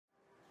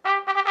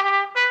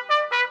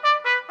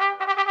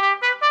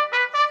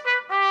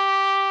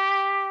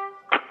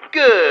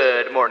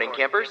Good morning,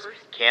 campers.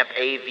 Camp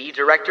AV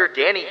Director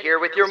Danny here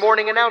with your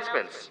morning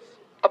announcements.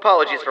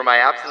 Apologies for my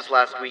absence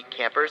last week,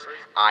 campers.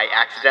 I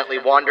accidentally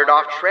wandered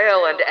off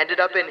trail and ended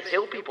up in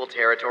Hill People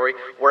territory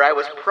where I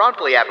was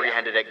promptly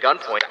apprehended at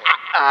gunpoint.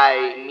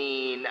 I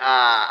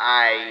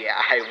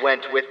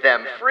went with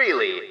them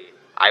freely.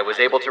 I was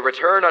able to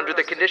return under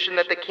the condition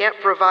that the camp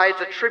provides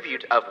a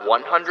tribute of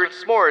 100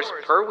 s'mores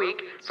per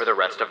week for the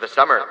rest of the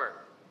summer.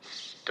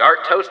 Start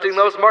toasting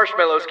those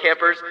marshmallows,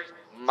 campers.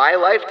 My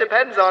life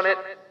depends on it.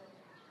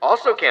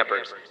 Also,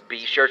 campers, be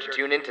sure to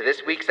tune into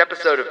this week's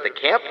episode of the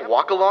Camp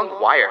Walk-Along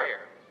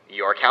Wire.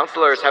 Your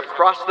counselors have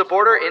crossed the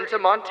border into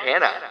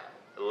Montana.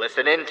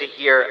 Listen in to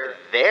hear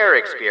their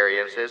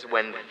experiences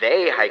when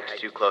they hiked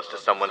too close to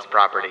someone's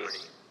property.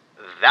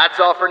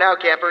 That's all for now,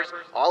 campers.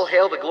 All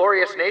hail the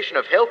glorious nation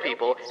of Hill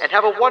People and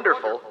have a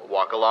wonderful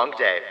walk-along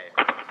day.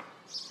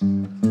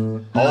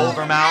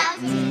 Over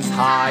mountains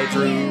high,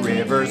 through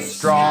rivers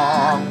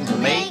strong, to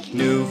make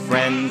new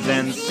friends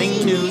and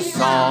sing new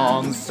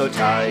songs. So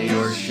tie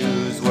your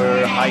shoes,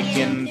 we're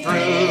hiking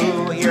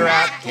through here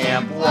at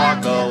Camp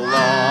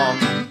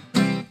Walk-Along.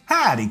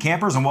 Howdy,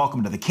 campers, and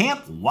welcome to the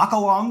Camp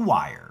Walk-Along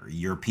Wire,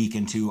 your peek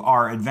into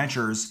our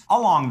adventures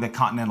along the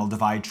Continental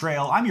Divide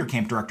Trail. I'm your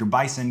Camp Director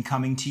Bison,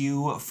 coming to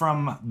you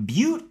from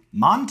Butte,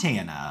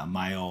 Montana,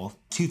 mile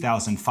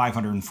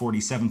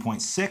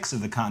 2,547.6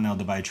 of the Continental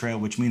Divide Trail,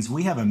 which means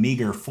we have a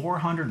meager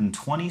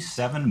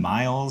 427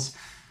 miles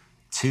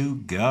to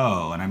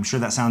go. And I'm sure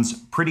that sounds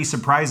pretty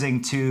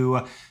surprising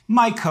to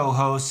my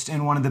co-host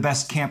and one of the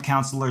best camp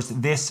counselors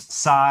this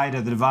side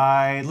of the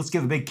divide. Let's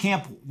give a big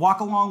Camp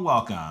Walk-Along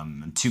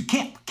welcome to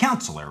Camp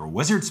Counselor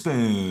Wizard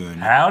Spoon.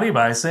 Howdy,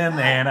 Bison,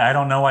 and I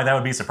don't know why that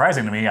would be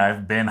surprising to me.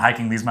 I've been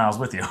hiking these miles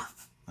with you.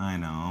 I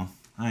know.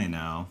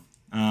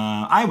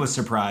 I was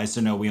surprised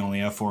to know we only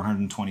have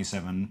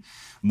 427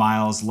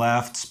 miles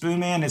left.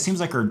 Spoonman, it seems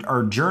like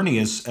our journey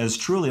has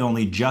truly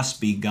only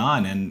just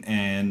begun,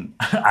 and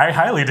I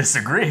highly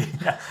disagree.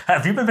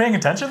 Have you been paying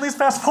attention these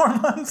past 4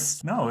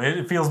 months? No,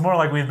 it feels more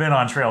like we've been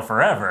on trail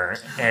forever,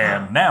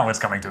 and now it's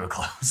coming to a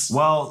close.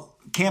 Well,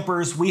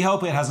 campers, we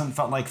hope it hasn't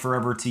felt like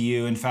forever to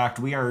you. In fact,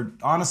 we're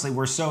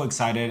so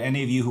excited.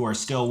 Any of you who are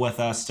still with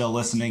us, still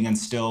listening, and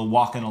still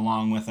walking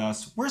along with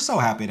us, we're so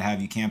happy to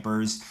have you,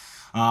 campers.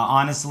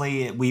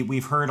 Honestly,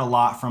 we've heard a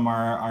lot from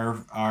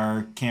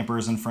our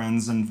campers and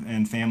friends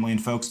and family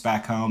and folks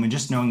back home, and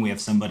just knowing we have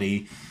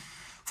somebody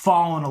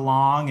following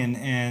along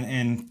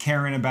and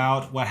caring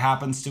about what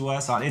happens to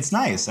us, it's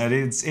nice.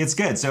 It's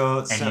good.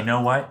 So you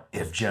know what?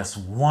 If just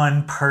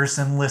one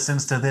person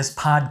listens to this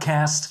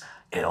podcast,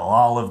 it'll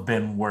all have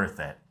been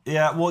worth it.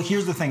 Yeah, well,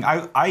 here's the thing.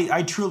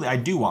 I truly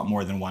do want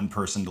more than one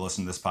person to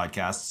listen to this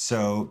podcast.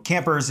 So,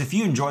 campers, if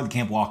you enjoy the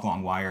Camp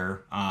Walk-Along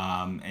Wire,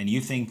 and you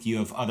think you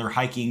have other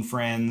hiking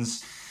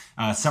friends,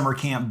 summer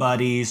camp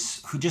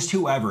buddies,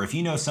 whoever, if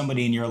you know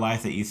somebody in your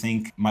life that you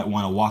think might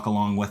want to walk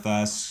along with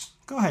us,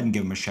 go ahead and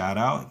give them a shout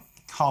out.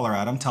 Holler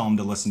at them, tell them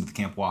to listen to the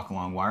Camp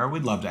Walk-Along Wire.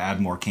 We'd love to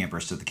add more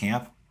campers to the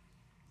camp.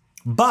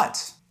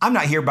 But I'm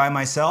not here by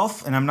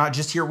myself, and I'm not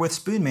just here with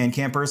Spoonman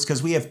campers,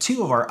 because we have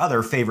two of our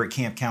other favorite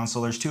camp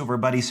counselors, two of our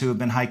buddies who have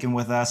been hiking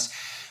with us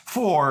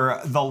for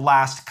the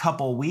last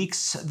couple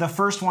weeks. The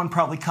first one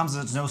probably comes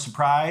as no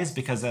surprise,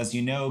 because as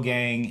you know,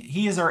 gang,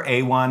 he is our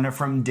A1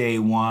 from day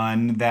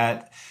one,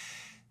 that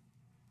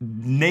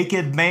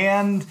naked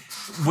man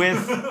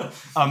with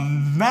a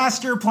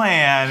master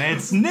plan.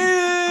 It's Nude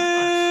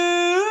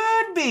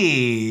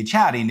Beach.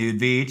 Howdy, Nude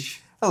Beach.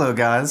 Hello,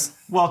 guys.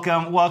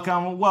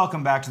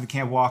 Welcome back to the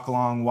Camp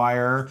Walk-Along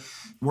Wire.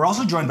 We're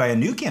also joined by a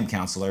new camp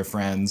counselor,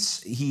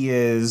 friends. He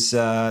is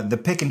the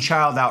pick and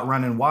child out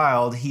running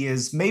wild. He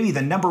is maybe the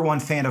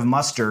 #1 fan of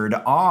mustard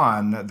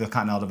on the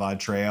Continental Divide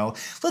Trail.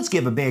 Let's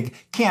give a big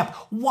Camp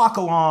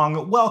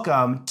Walk-Along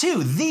welcome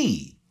to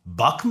the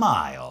Buck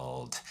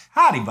Mild.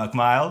 Howdy, Buck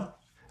Mild.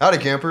 Howdy,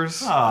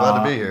 campers. Glad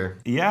to be here.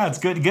 Yeah, it's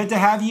good to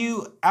have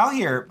you out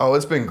here. Oh,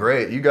 it's been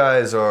great. You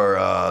guys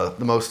are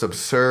the most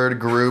absurd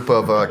group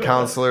of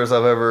counselors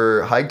I've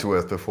ever hiked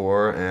with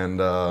before,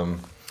 and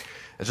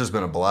it's just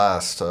been a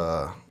blast.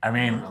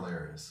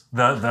 Hilarious.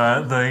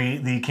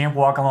 The Camp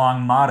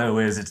Walk-Along motto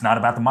is, it's not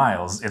about the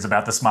miles, it's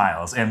about the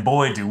smiles. And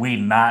boy, do we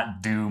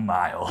not do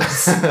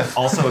miles.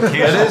 Also,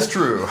 occasionally, it is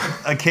true.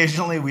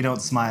 Occasionally we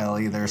don't smile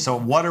either. So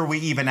what are we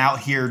even out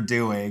here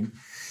doing?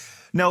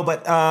 No,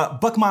 but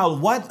Buck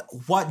Mild,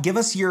 what? Give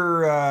us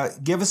your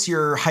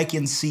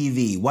hiking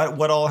CV.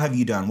 What all have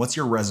you done? What's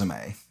your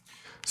resume?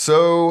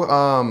 So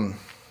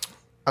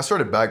I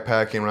started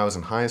backpacking when I was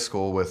in high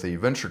school with the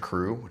Venture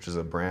Crew, which is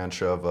a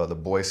branch of the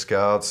Boy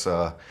Scouts.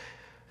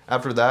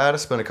 After that, I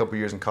spent a couple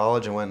years in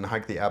college and went and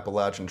hiked the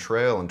Appalachian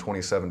Trail in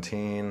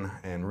 2017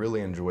 and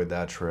really enjoyed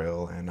that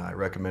trail, and I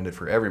recommend it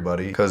for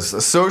everybody because the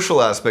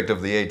social aspect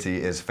of the AT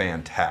is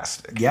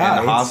fantastic. Yeah,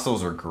 and the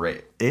hostels are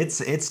great.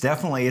 It's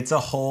definitely a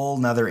whole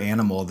nother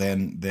animal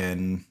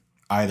than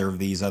either of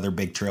these other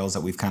big trails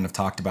that we've kind of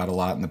talked about a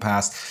lot in the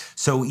past.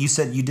 So you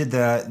said you did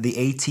the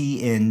AT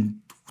in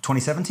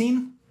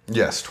 2017?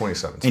 Yes,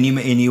 2017.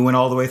 And you went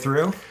all the way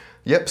through?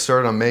 Yep,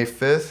 started on May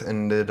 5th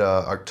and did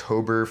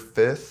October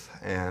 5th.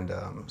 and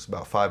it was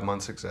about 5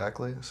 months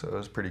exactly, so it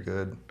was pretty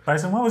good.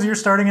 Bison, what was your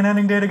starting and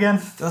ending date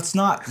again? Let's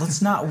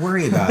not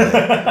worry about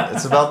it.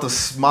 It's about the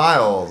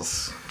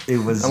smiles. It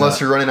was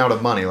Unless you're running out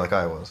of money like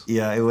I was.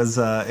 Yeah, it was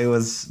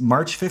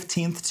March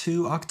 15th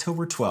to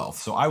October 12th.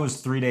 So I was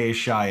 3 days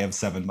shy of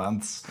 7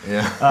 months.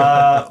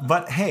 Yeah.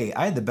 But hey,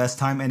 I had the best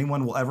time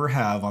anyone will ever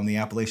have on the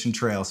Appalachian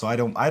Trail. So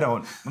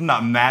I'm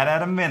not mad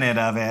at a minute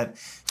of it.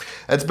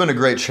 It's been a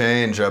great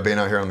change being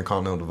out here on the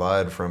Continental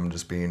Divide from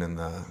just being in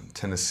the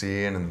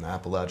Tennessee and in the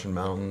Appalachian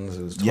Mountains.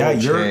 It was a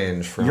total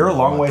change from you're a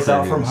long my ways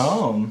out from previous-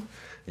 home.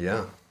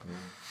 Yeah.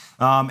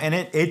 And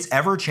it's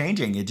ever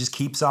changing. It just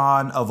keeps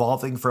on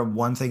evolving from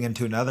one thing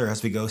into another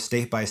as we go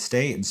state by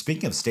state. And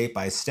speaking of state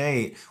by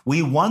state,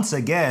 we once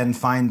again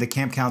find the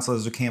Camp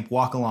Counselors of Camp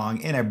Walk Along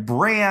in a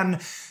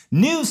brand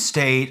new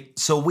state.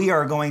 So we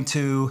are going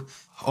to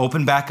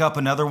open back up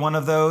another one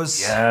of those.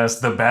 Yes,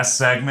 the best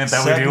segment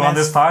that we do on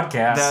this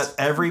podcast. That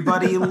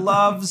everybody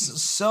loves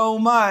so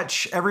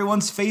much.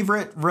 Everyone's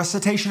favorite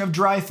recitation of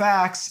dry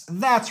facts.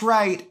 That's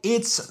right.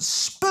 It's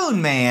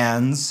Spoon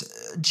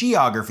Man's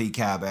Geography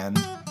Cabin.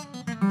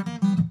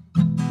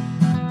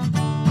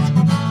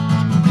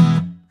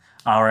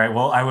 All right,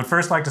 well, I would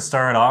first like to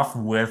start off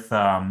with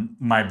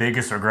my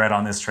biggest regret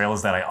on this trail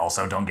is that I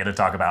also don't get to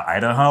talk about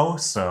Idaho.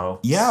 So,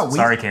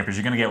 sorry, campers,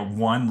 you're going to get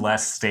one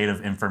less state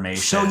of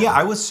information. So, yeah,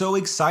 I was so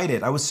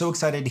excited. I was so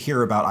excited to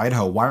hear about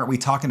Idaho. Why aren't we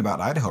talking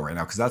about Idaho right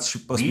now? Because that's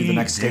supposed to be the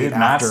next state after. We did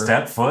not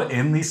step foot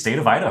in the state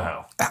of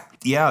Idaho.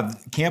 Yeah,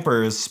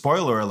 campers,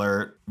 spoiler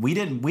alert, we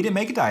didn't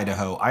make it to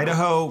Idaho.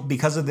 Idaho,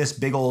 because of this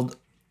big old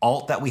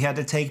alt that we had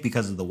to take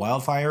because of the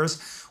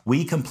wildfires,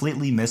 we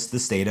completely missed the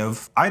state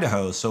of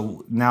Idaho.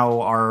 So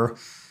now our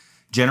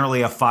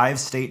generally a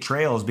 5-state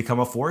trail has become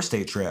a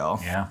 4-state trail.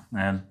 Yeah,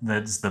 and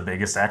that's the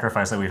biggest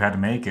sacrifice that we've had to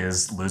make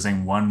is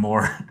losing one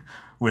more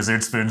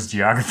Wizard Spoon's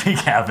Geography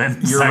Cabin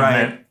You're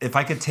segment. right. If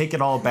I could take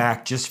it all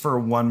back just for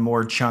one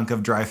more chunk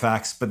of dry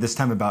facts, but this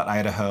time about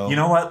Idaho. You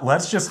know what?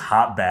 Let's just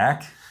hop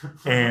back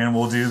and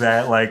we'll do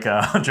that like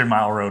a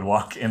 100-mile road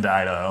walk into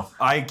Idaho.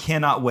 I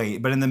cannot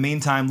wait. But in the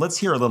meantime, let's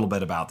hear a little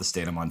bit about the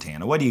state of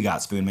Montana. What do you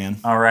got, Spoon Man?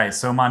 All right.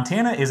 So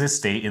Montana is a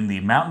state in the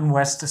Mountain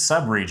West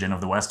subregion of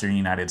the western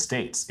United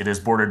States. It is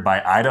bordered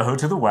by Idaho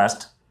to the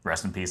west.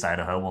 Rest in peace,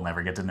 Idaho. We'll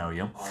never get to know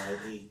you.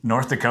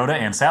 North Dakota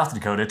and South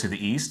Dakota to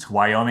the east.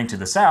 Wyoming to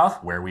the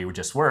south, where we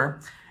just were.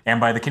 And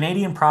by the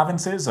Canadian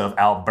provinces of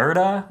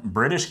Alberta,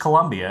 British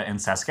Columbia,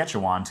 and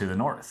Saskatchewan to the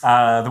north.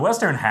 The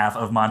western half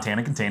of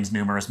Montana contains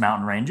numerous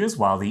mountain ranges,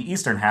 while the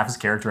eastern half is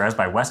characterized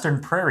by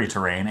western prairie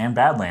terrain and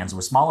badlands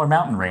with smaller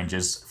mountain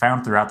ranges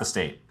found throughout the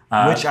state.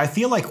 Which I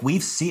feel like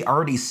we've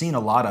already seen a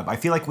lot of. I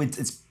feel like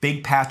it's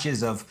big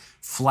patches of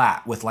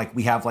flat with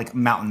we have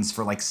mountains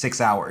for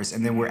 6 hours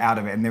and then we're out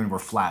of it and then we're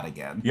flat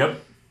again. Yep.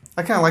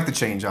 I kind of like the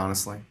change,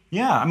 honestly.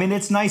 Yeah, I mean,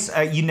 it's nice.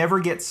 You never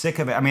get sick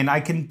of it. I mean,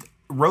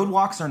 road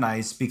walks are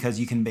nice because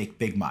you can make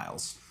big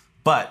miles,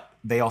 but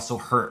they also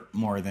hurt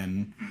more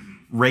than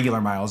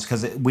regular miles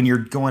because when you're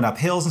going up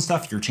hills and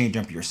stuff, you're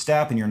changing up your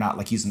step and you're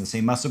not using the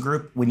same muscle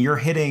group. When you're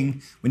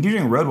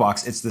doing road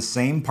walks, it's the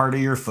same part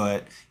of your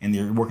foot and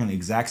you're working the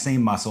exact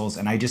same muscles.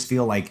 And I just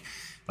feel like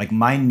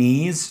my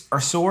knees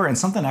are sore, and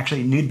something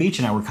actually Nude Beach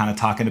and I were kind of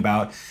talking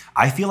about.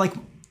 I feel like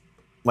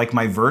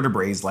my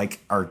vertebrae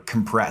are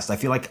compressed.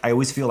 I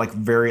always feel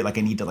very I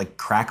need to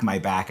crack my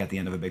back at the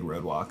end of a big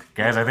road walk.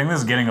 Guys, I think this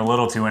is getting a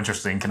little too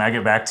interesting. Can I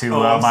get back to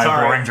my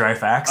boring dry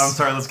facts? I'm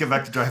sorry, let's get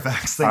back to dry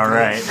facts. All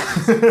right.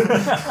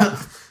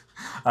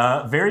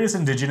 Various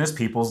indigenous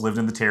peoples lived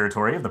in the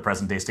territory of the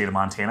present-day state of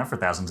Montana for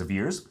thousands of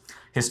years.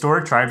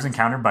 Historic tribes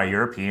encountered by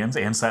Europeans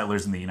and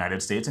settlers in the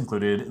United States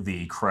included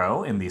the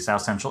Crow in the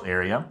south central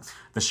area,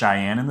 the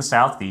Cheyenne in the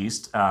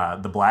southeast,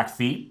 the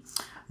Blackfeet,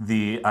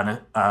 the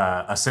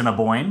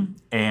Assiniboine,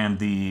 and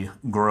the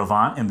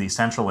Gorovan in the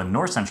central and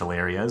north central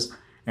areas,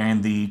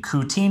 and the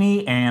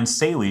Kootenai and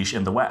Salish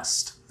in the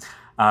west.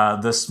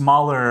 The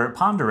smaller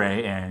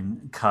Pondere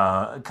and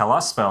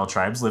Kalispel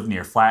tribes lived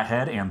near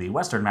Flathead and the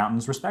Western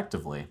Mountains,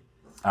 respectively.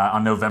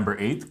 On November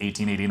 8th,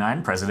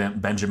 1889,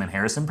 President Benjamin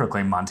Harrison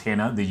proclaimed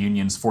Montana the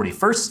Union's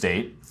 41st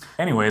state.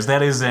 Anyways,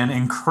 that is an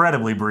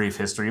incredibly brief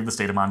history of the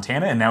state of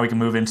Montana, and now we can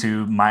move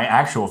into my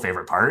actual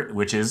favorite part,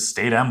 which is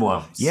state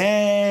emblems.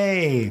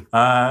 Yay!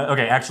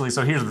 Okay, actually,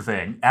 so here's the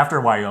thing. After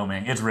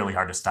Wyoming, it's really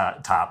hard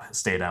to top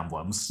state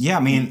emblems. Yeah, I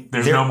mean...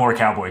 There's no more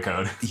cowboy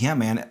code. Yeah,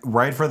 man.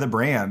 Ride for the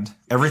brand.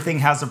 Everything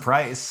has a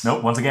price.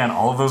 Nope, once again,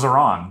 all of those are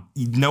wrong.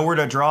 You know where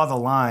to draw the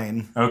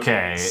line.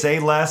 Okay. Say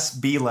less,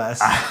 be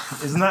less.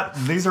 Isn't that...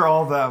 These are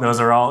all them. Those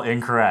are all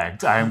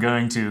incorrect. I am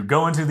going to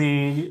go into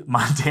the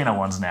Montana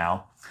ones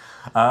now.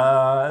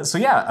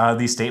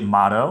 The state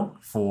motto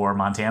for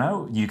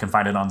Montana, you can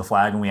find it on the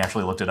flag, and we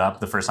actually looked it up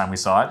the first time we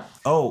saw it.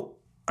 Oh,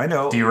 I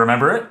know. Do you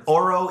remember it?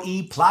 Oro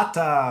y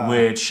plata.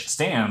 Which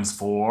stands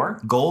for?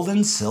 Gold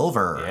and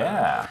silver.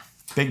 Yeah.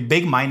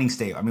 Big mining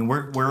state. I mean,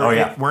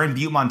 we're in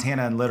Butte,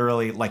 Montana, and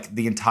literally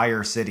the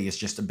entire city is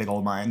just a big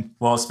old mine.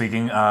 Well,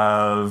 speaking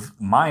of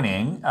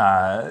mining,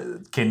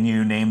 can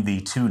you name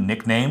the 2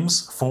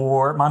 nicknames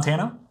for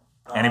Montana?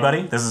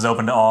 Anybody? This is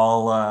open to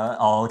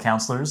all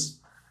counselors.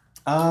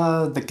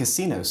 The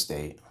casino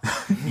state.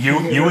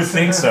 You would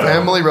think so.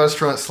 Family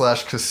restaurant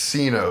 /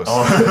 casinos.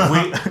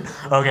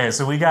 Okay,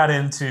 so we got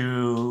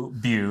into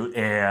Butte,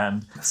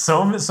 and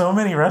so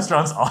many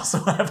restaurants also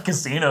have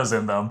casinos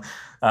in them.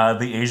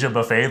 The Asia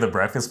Buffet, the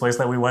breakfast place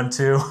that we went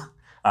to,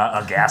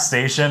 a gas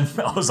station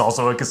was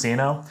also a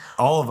casino.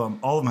 All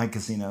of them had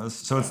casinos.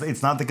 So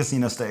it's not the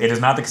casino state. It is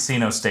not the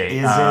casino state.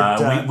 Is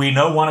it, we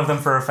know one of them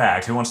for a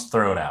fact. Who wants to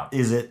throw it out?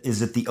 Is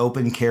it the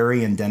open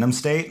carry and denim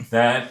state?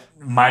 That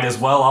might as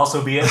well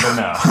also be it, but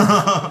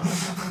no.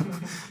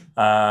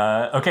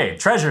 Okay,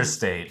 Treasure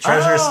State.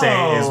 Treasure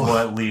State is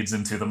what leads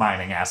into the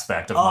mining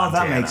aspect of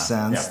Montana. That makes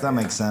sense. Yeah. That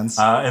makes sense.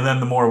 And then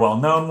the more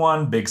well-known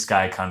one, Big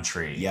Sky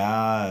Country.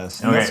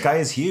 Yes. And Okay. that sky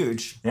is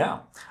huge.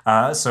 Yeah.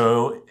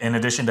 So in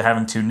addition to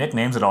having 2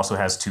 nicknames, it also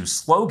has 2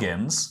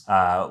 slogans.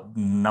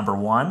 Number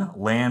 1,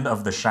 Land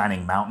of the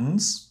Shining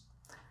Mountains.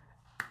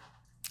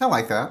 I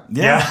like that.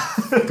 Yeah.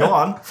 Go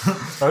on.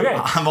 Okay.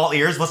 I'm all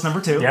ears. What's number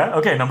 2? Yeah,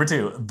 okay, number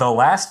 2, The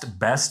Last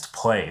Best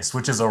Place,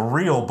 which is a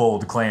real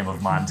bold claim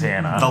of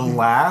Montana. The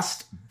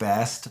last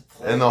best.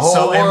 In the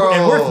whole world.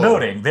 And worth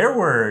noting, there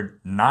were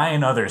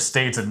 9 other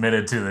states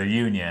admitted to the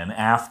Union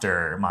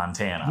after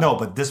Montana. No,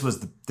 but this was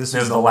the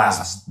the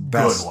last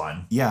best good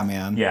one. Yeah,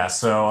 man. Yeah,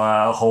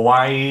 so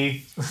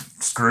Hawaii,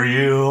 screw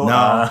you.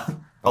 No.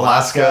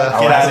 Alaska.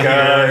 Get out of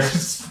here.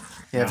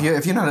 Yeah,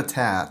 if you're not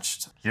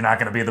attached. You're not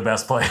going to be the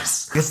best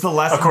place. It's the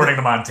last. According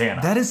to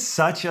Montana. That is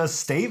such a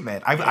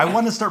statement. I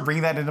want to start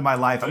bringing that into my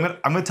life. I'm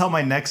gonna tell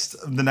the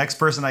next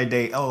person I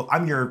date. Oh,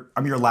 I'm your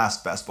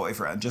last best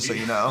boyfriend. Just so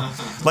you know,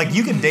 like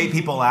you can date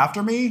people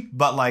after me,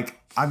 but like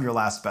I'm your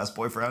last best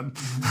boyfriend.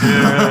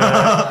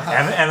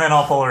 and then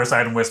I'll pull her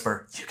aside and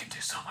whisper, "You can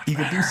do so much. You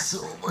better. can do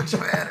so much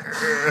better.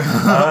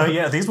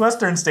 Yeah, these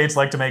Western states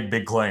like to make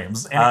big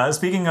claims.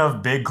 Speaking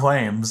of big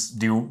claims,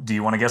 do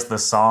you want to guess the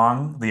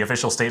song, the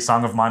official state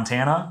song of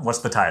Montana? What's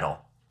the title?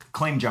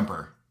 Claim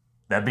jumper.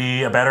 That'd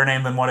be a better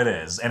name than what it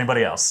is.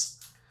 Anybody else?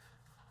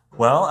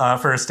 Well,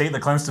 for a state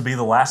that claims to be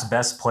the last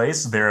best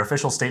place, their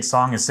official state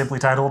song is simply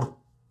titled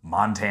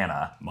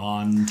Montana.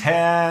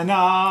 Montana.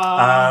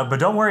 But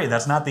don't worry,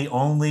 that's not the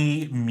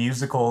only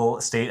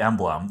musical state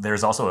emblem.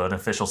 There's also an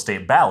official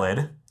state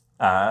ballad,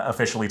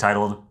 officially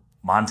titled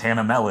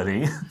Montana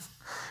Melody,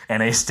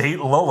 and a state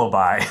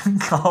lullaby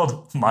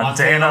called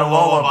Montana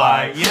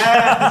Lullaby.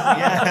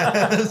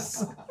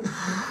 Yes.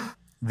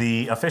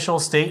 The official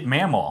state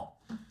mammal,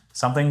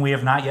 something we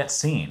have not yet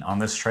seen on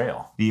this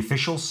trail. The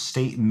official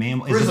state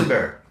mammal. Grizzly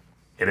bear.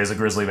 It is a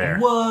grizzly bear.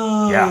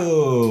 Whoa. Yeah.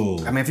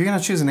 I mean, if you're gonna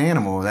choose an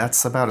animal,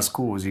 that's about as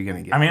cool as you're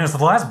gonna get. I mean, it's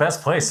the last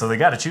best place, so they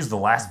got to choose the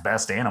last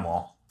best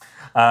animal.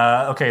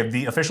 Okay,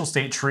 the official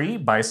state tree,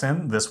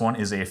 bison. This one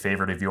is a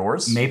favorite of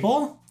yours.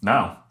 Maple?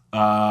 No.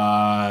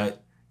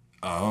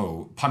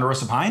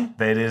 Ponderosa pine?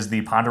 That is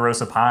the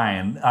ponderosa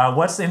pine.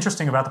 What's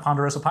interesting about the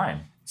ponderosa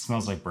pine? It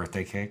smells like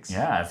birthday cakes.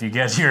 Yeah, if you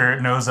get your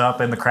nose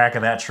up in the crack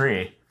of that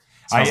tree, it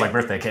smells like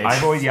birthday cake.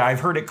 I've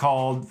heard it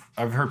called,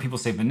 I've heard people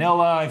say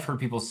vanilla, I've heard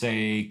people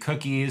say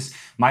cookies.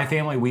 My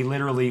family, we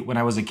literally, when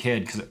I was a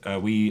kid, because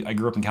I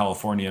grew up in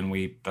California and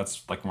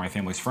that's like where my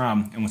family's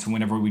from, and so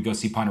whenever we'd go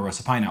see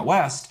Ponderosa pine out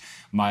west,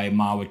 my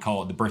mom would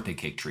call it the birthday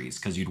cake trees,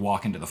 because you'd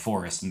walk into the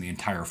forest and the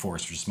entire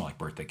forest would just smell like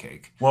birthday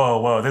cake.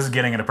 Whoa, this is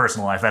getting into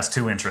personal life. That's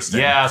too interesting.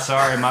 Yeah,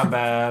 sorry, my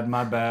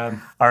bad.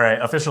 All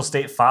right, official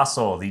state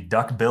fossil, the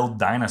duck-billed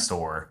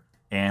dinosaur.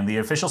 And the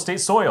official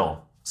state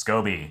soil,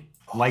 SCOBY.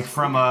 Like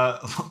from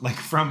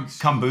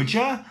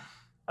kombucha?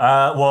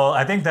 Well,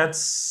 I think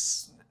that's...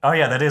 Oh,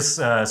 yeah, that is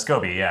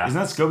SCOBY, yeah. Isn't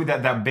that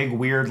SCOBY, that big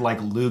weird like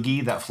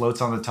loogie that floats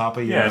on the top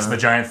of your... Yeah, it's the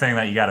giant thing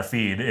that you got to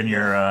feed in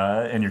your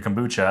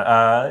kombucha.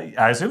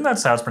 I assume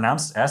that's how it's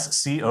pronounced,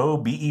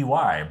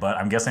 SCOBEY, but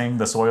I'm guessing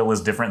the soil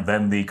is different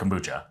than the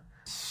kombucha.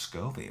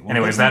 SCOBY. Well,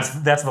 Anyways,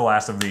 that's the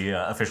last of the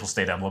official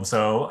state emblem.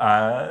 So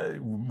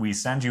we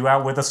send you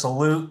out with a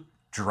salute.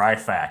 Dry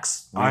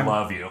facts. We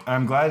love you.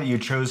 I'm glad that you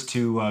chose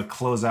to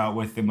close out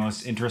with the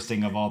most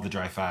interesting of all the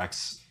dry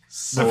facts.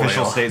 Soil. The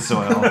official state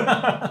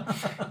soil.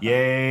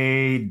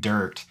 Yay,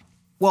 dirt.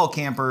 Well,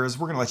 campers,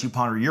 we're going to let you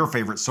ponder your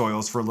favorite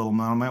soils for a little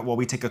moment while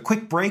we take a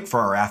quick break for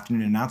our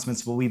afternoon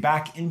announcements. We'll be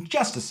back in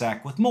just a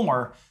sec with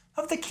more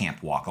of the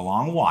Camp Walk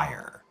Along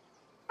Wire.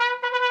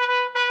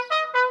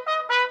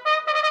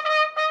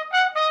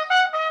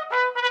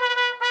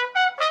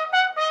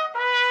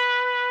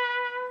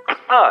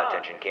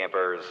 Attention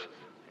campers.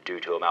 Due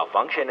to a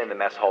malfunction in the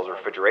mess hall's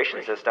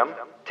refrigeration system,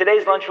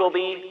 today's lunch will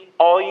be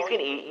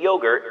all-you-can-eat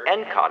yogurt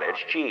and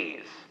cottage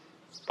cheese.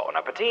 Bon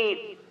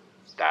appetit.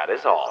 That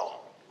is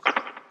all.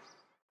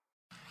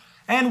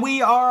 And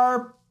we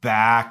are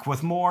back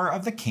with more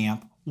of the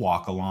Camp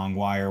Walk Along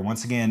Wire.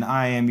 Once again,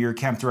 I am your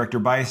Camp Director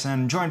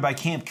Bison, joined by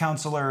camp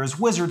counselors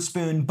Wizard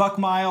Spoon, Buck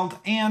Mild,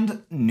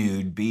 and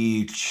Nude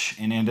Beach.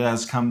 And it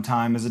has come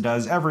time, as it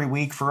does every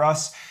week, for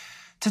us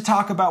to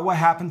talk about what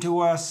happened to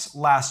us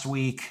last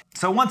week.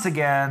 So once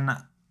again,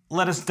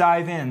 let us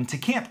dive into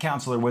Camp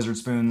Counselor Wizard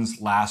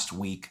Spoon's last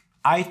week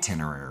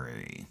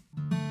itinerary.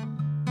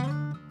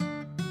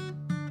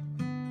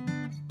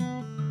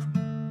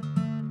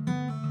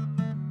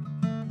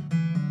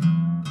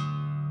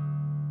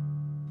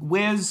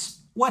 Wiz,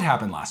 what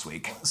happened last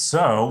week?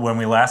 So, when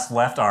we last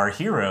left our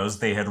heroes,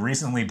 they had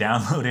recently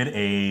downloaded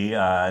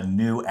a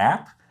new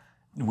app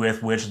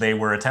with which they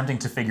were attempting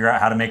to figure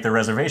out how to make their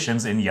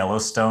reservations in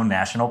Yellowstone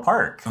National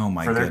Park Oh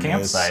my for their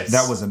goodness. campsites.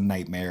 That was a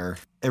nightmare.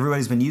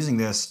 Everybody's been using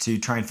this to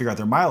try and figure out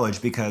their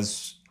mileage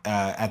because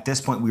at this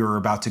point we were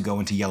about to go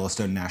into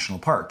Yellowstone National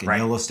Park. And Right.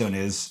 Yellowstone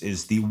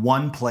is the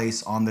one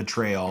place on the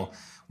trail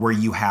where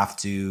you have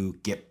to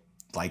get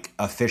like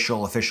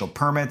official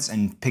permits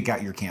and pick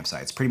out your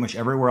campsites. Pretty much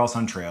everywhere else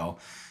on trail,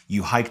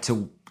 you hike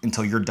to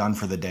until you're done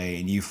for the day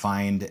and you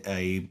find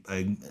a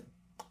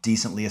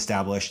decently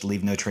established,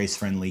 leave no trace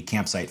friendly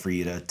campsite for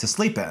you to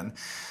sleep in.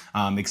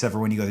 Except for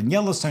when you go to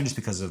Yellowstone, just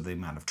because of the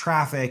amount of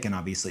traffic and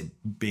obviously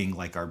being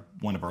like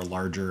one of our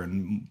larger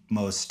and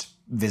most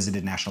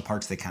visited national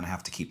parks, they kind of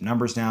have to keep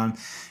numbers down.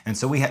 And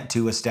so we had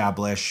to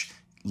establish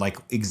like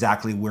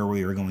exactly where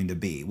we were going to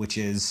be, which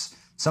is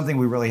something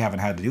we really haven't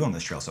had to do on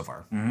this trail so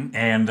far.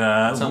 And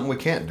Something we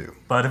can't do.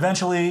 but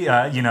eventually,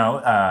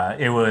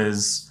 it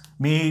was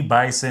me,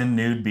 Bison,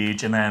 Nude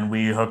Beach, and then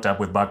we hooked up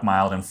with Buck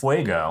Mild and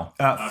Fuego.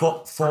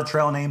 Full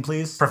trail name,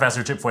 please.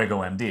 Professor Chip Fuego,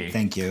 MD.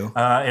 Thank you.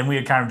 And we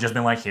had kind of just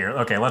been like, here,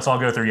 okay, let's all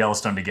go through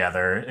Yellowstone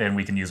together, and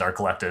we can use our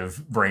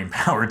collective brain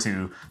power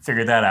to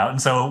figure that out.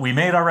 And so we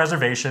made our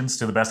reservations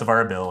to the best of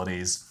our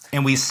abilities.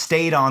 And we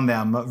stayed on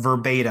them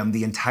verbatim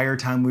the entire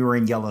time we were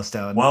in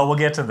Yellowstone. Well, we'll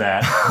get to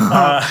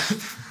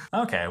that.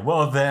 Okay,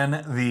 well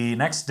then the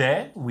next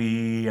day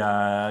we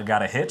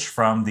got a hitch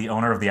from the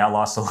owner of the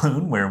Outlaw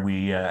Saloon where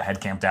we had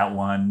camped out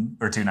 1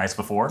 or 2 nights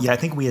before. Yeah, I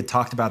think we had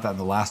talked about that in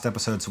the last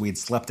episode. So we had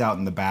slept out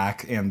in the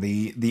back, and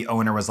the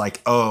owner was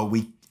like, "Oh,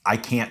 I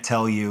can't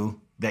tell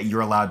you that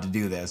you're allowed to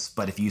do this,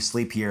 but if you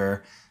sleep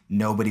here,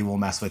 nobody will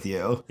mess with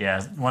you."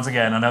 Yeah, once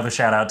again, another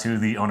shout out to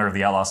the owner of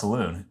the Outlaw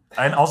Saloon.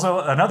 And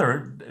also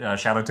another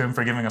shout out to him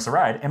for giving us a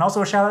ride. And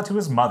also a shout out to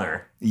his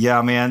mother. Yeah,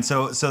 man.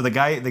 So the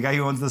guy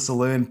who owns the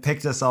saloon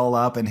picked us all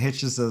up and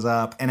hitches us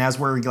up. And as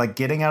we're like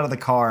getting out of the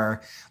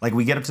car, like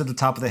we get up to the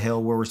top of the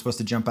hill where we're supposed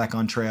to jump back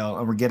on trail,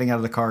 and we're getting out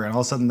of the car, and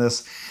all of a sudden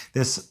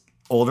this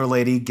older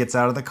lady gets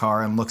out of the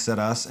car and looks at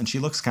us, and she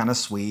looks kind of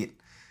sweet,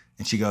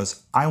 and she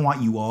goes, "I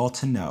want you all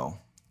to know,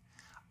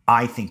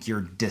 I think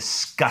you're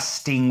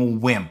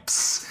disgusting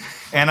wimps."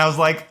 And I was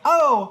like,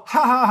 "Oh,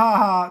 ha ha ha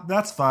ha,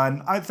 that's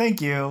fun. I thank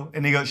you."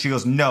 And she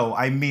goes, "No,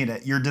 I mean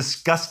it. You're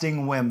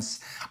disgusting wimps.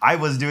 I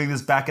was doing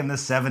this back in the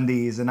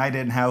 70s, and I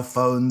didn't have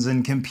phones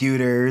and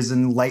computers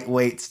and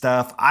lightweight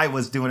stuff. I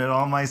was doing it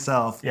all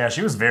myself." Yeah,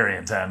 she was very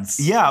intense.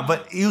 Yeah,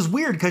 but it was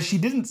weird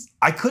because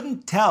I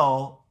couldn't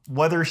tell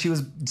whether she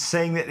was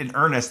saying it in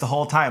earnest the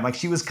whole time. Like,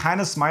 she was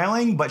kind of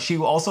smiling, but she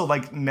also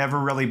like never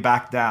really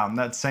backed down.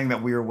 That's saying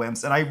that we were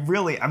wimps. And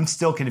I'm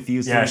still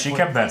confused. Yeah, she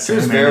kept that She same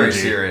was very energy.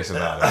 serious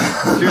about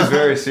it. She was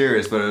very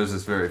serious, but it was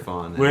just very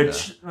fun.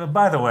 Which,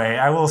 by the way,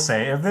 I will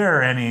say, if there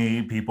are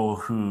any people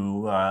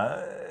who,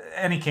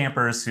 any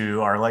campers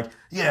who are like,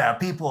 yeah,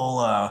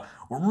 people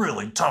were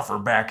really tougher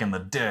back in the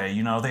day,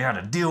 you know, they had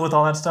to deal with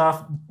all that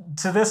stuff.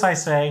 To this I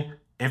say,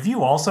 if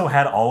you also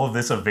had all of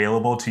this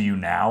available to you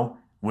now,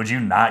 would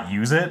you not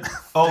use it?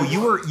 Oh,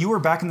 you were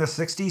back in the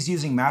 60s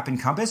using map and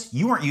compass?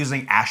 You weren't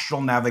using astral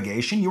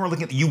navigation. You were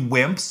looking at you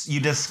wimps, you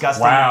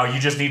disgusting. Wow, you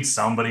just need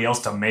somebody else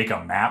to make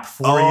a map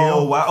for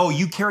Oh, you? wow. Oh,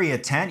 you carry a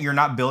tent? You're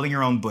not building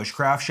your own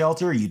bushcraft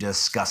shelter? You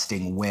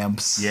disgusting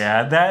wimps.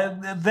 Yeah,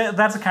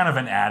 that's a kind of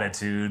an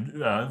attitude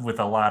with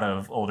a lot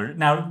of older...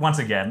 Now, once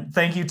again,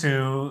 thank you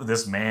to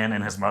this man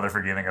and his mother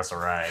for giving us a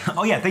ride.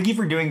 Oh yeah, thank you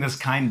for doing this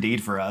kind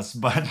deed for us,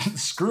 but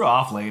screw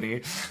off,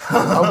 lady.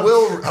 I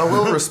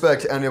will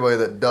respect anybody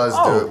that does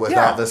Oh, do it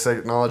without yeah. this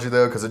technology,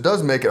 though, because it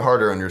does make it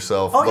harder on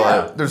yourself. Oh, but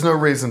yeah. there's no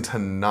reason to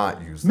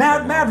not use the Mad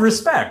technology.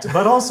 respect,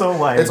 but also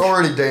like... It's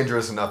already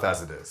dangerous enough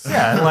as it is.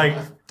 Yeah, like,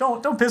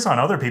 don't piss on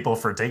other people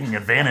for taking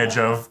advantage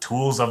of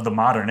tools of the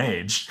modern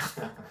age.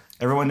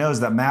 Everyone knows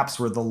that maps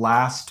were the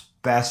last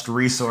best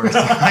resource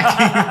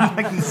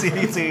like in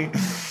CDT.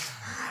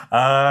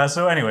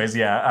 So anyways,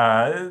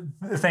 yeah,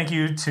 thank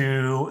you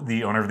to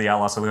the owner of the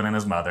Outlaw Saloon and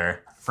his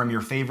mother. From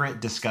your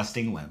favorite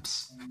disgusting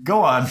wimps.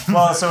 Go on.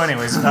 Well, so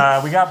anyways,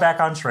 we got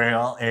back on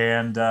trail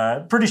and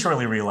pretty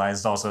shortly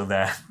realized also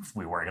that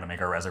we weren't going to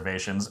make our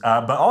reservations.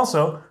 But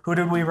also, who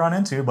did we run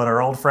into but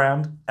our old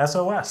friend,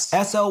 SOS?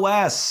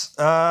 SOS,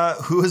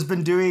 who has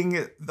been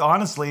doing,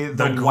 honestly,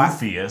 The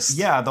goofiest.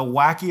 Yeah, the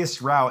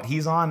wackiest route.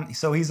 He's on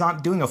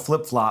doing a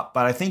flip-flop,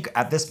 but I think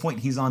at this point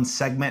he's on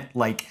segment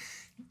like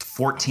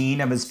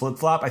 14 of his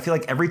flip-flop. I feel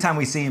like every time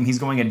we see him, he's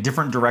going a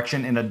different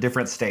direction in a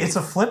different state. It's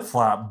a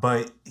flip-flop,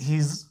 but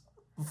he's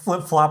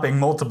flip-flopping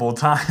multiple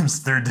times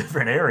through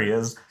different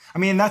areas. I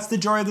mean, that's the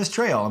joy of this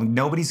trail. I mean,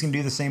 nobody's gonna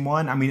do the same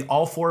one. I mean,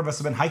 all 4 of us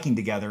have been hiking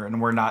together, and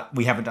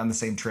we haven't done the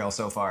same trail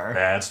so far.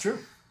 That's true.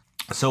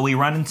 So we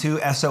run into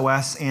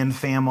SOS and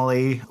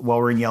family while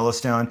we're in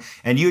Yellowstone,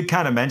 and you had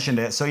kind of mentioned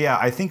it. So yeah,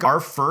 I think our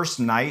first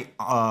night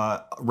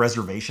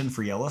reservation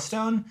for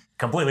Yellowstone,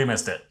 Completely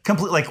missed it.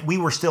 like we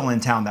were still in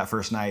town that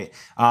first night,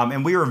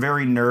 and we were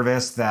very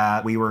nervous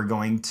that we were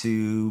going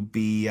to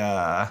be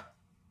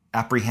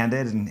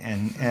apprehended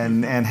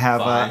and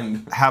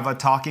have a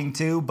talking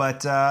to,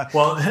 but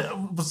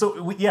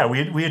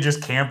we had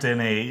just camped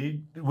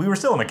we were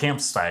still in a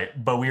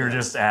campsite, but we were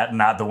just at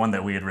not the one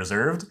that we had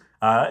reserved,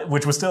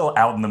 which was still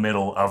out in the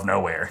middle of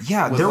nowhere.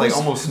 Yeah, With there like was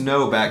almost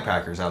no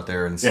backpackers out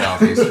there in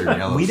southeastern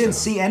Yellowstone. we didn't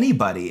see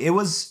anybody. It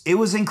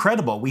was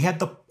incredible. We had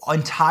the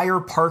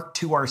entire park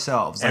to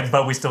ourselves.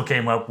 But we still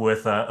came up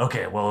with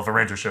okay, well, if a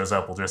ranger shows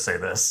up, we'll just say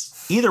this.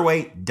 Either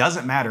way,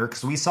 doesn't matter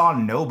because we saw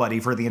nobody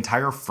for the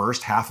entire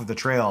first half of the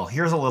trail.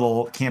 Here's a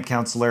little camp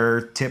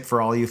counselor tip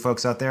for all you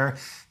folks out there.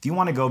 If you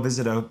want to go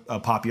visit a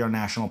popular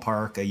national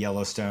park, a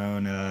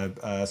Yellowstone,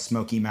 a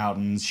Smoky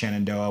Mountains,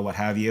 Shenandoah, what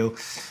have you,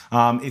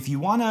 if you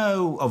want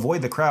to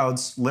avoid the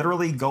crowds,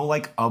 literally go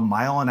like a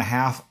mile and a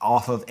half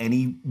off of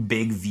any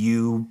big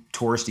view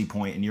touristy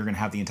point and you're going to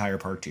have the entire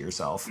park to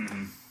yourself.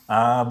 Mm-hmm.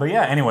 But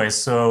yeah, anyway,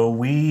 so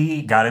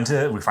we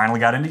finally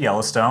got into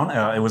Yellowstone.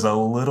 It was a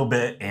little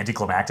bit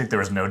anticlimactic. There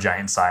was no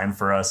giant sign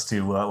for us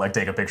to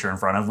take a picture in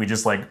front of. We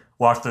just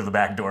walked through the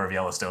back door of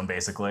Yellowstone,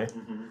 basically.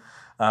 Mm-hmm.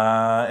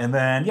 And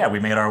then, we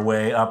made our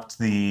way up to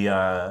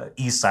the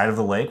east side of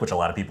the lake, which a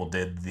lot of people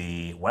did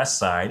the west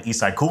side.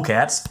 East side Cool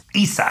Cats.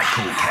 East side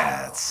Cool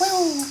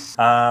Cats.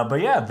 But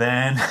yeah,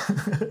 then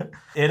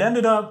it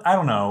ended up, I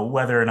don't know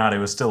whether or not it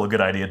was still a good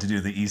idea to do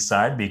the east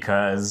side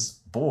because...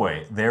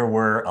 boy, there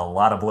were a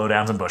lot of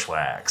blowdowns and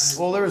bushwhacks.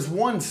 Well, there was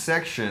one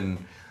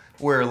section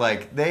where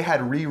they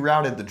had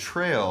rerouted the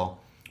trail,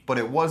 but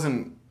it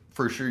wasn't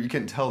for sure. You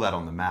couldn't tell that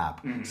on the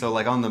map. Mm-hmm. So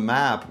on the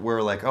map,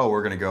 we're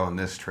we're gonna go on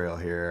this trail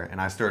here,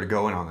 and I started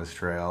going on this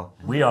trail.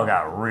 We all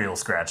got real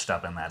scratched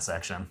up in that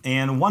section.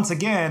 And once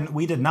again,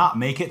 we did not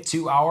make it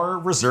to our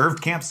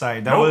reserved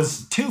campsite. That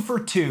was 2 for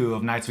 2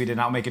 of nights we did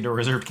not make it to a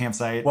reserved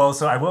campsite. Well,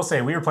 so I will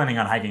say we were planning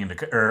on hitching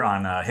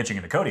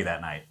into Cody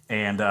that night,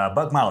 and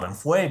Buck Mild and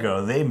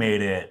Fuego, they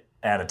made it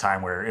at a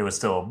time where it was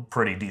still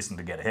pretty decent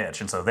to get a hitch,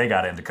 and so they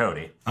got into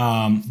Cody.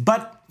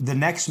 But the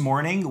next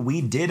morning,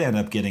 we did end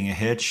up getting a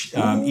hitch,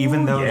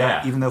 even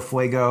though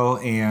Fuego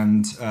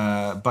and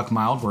Buck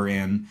Mild were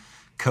in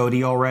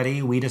Cody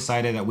already. We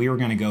decided that we were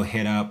going to go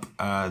hit up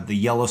the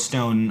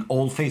Yellowstone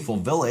Old Faithful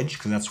Village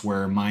because that's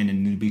where mine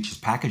and New Beach's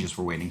packages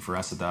were waiting for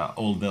us at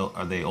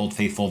the Old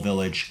Faithful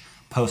Village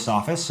post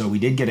office. So we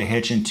did get a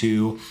hitch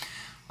into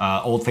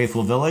Old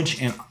Faithful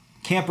Village, and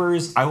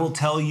campers, I will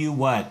tell you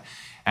what.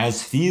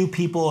 As few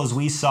people as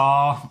we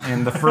saw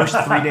in the first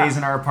 3 days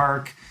in our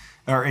park,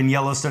 or in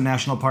Yellowstone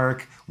National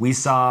Park, we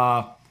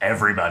saw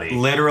everybody.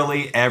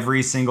 Literally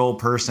every single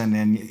person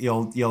in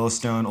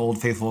Yellowstone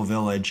Old Faithful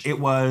Village.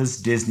 It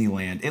was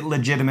Disneyland. It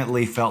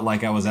legitimately felt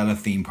like I was at a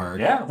theme park.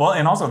 Yeah, well,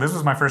 and also this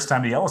was my first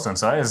time to Yellowstone,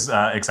 so I was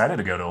excited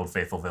to go to Old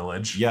Faithful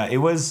Village. Yeah, it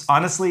was,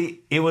 honestly,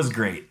 it was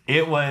great.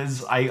 It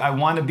was, I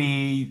want to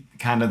be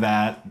kind of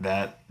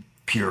that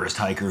purist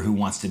hiker who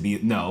wants to be.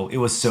 No, it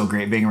was so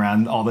great being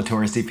around all the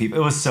touristy people.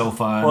 It was so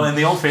fun. Well, and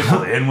the Old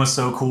Faithful Inn was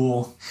so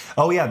cool.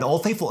 Oh yeah, the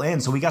Old Faithful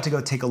Inn. So we got to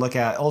go take a look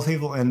at Old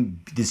Faithful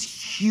Inn, this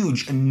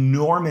huge,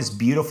 enormous,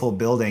 beautiful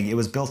building. It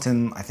was built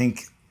in, I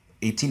think,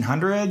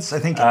 1800s. I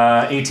think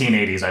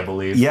 1880s, I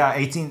believe. Yeah,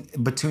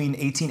 between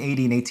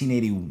 1880 and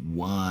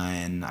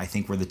 1881, I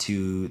think were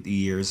the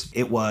years.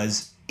 It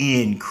was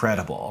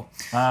incredible.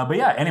 But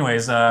yeah,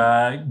 anyways,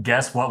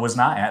 guess what was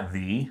not at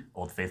the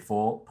Old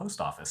Faithful post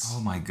office?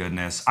 Oh my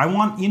goodness. I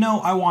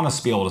want us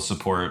to be able to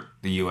support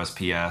the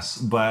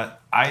USPS,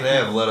 but they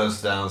have let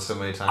us down so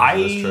many times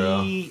on this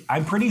trail.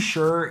 I'm pretty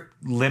sure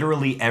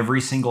literally every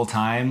single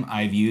time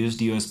I've used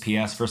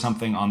USPS for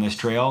something on this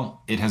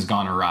trail, it has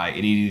gone awry.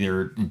 It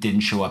either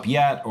didn't show up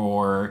yet,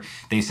 or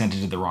they sent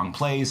it to the wrong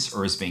place,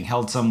 or is being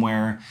held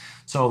somewhere.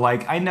 So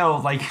I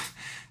know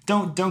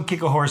don't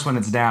kick a horse when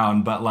it's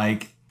down, but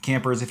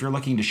campers, if you're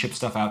looking to ship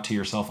stuff out to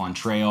yourself on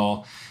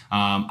trail,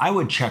 I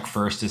would check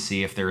first to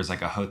see if there's a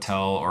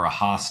hotel or a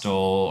hostel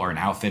or an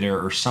outfitter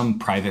or some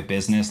private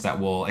business that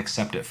will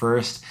accept it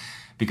first.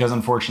 Because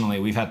unfortunately,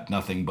 we've had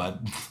nothing but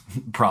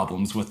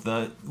problems with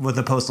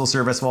the postal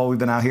service while we've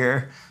been out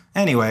here.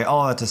 Anyway,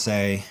 all that to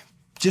say,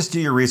 just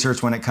do your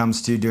research when it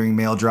comes to doing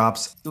mail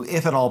drops,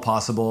 if at all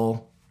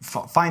possible.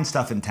 Find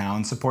stuff in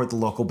town, support the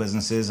local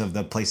businesses of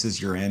the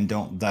places you're in.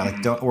 Don't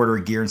order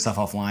gear and stuff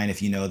offline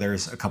if you know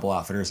there's a couple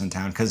outfitters in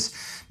town, because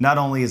not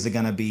only is it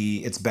going to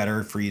be, it's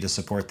better for you to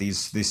support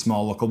these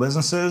small local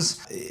businesses,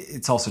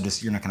 it's also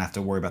just, you're not going to have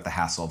to worry about the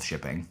hassle of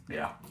shipping.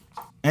 Yeah.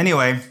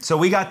 Anyway, so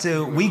we got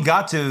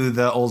to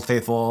the Old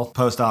Faithful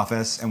post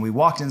office and we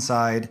walked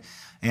inside,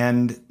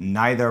 and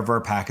neither of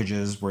our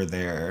packages were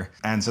there.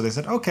 And so they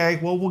said, okay,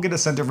 well, we'll get it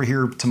sent over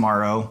here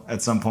tomorrow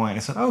at some point. I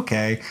said,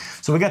 okay.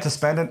 So we got to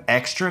spend an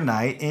extra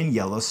night in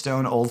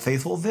Yellowstone Old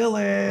Faithful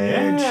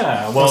Village.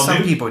 Yeah. Well,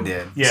 some people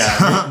did.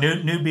 Yeah.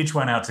 New Beach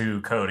went out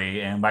to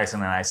Cody, and Bison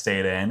and I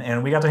stayed in,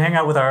 and we got to hang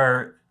out with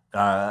our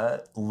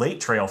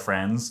late trail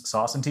friends,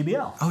 Sauce and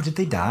TBL. Oh, did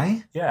they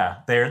die? Yeah,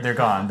 they're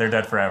gone. They're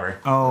dead forever.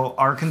 Oh,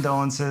 our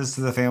condolences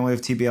to the family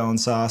of TBL and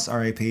Sauce,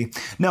 R.I.P.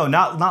 No,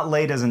 not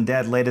late as in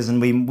dead, late as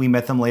in we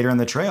met them later in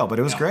the trail, but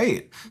it was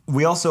great.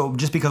 We also,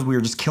 just because we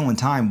were just killing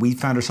time, we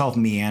found ourselves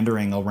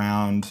meandering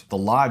around the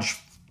lodge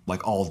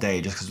like all day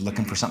just because we're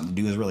looking for something to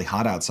do. It was really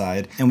hot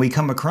outside. And we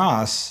come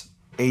across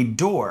a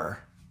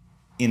door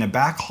in a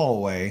back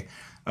hallway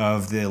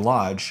of the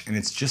lodge, and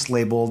it's just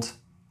labeled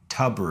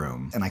tub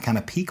room. And I kind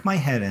of peek my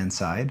head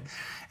inside,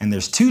 and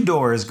there's 2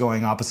 doors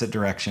going opposite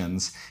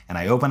directions. And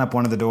I open up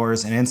one of the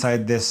doors, and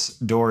inside this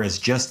door is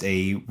just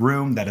a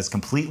room that is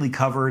completely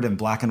covered in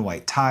black and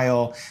white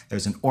tile.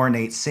 There's an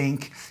ornate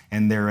sink,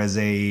 and there is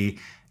a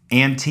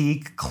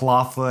antique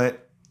clawfoot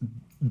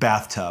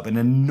bathtub, an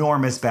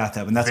enormous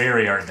bathtub. And that's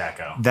Very Art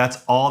Deco. That's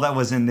all that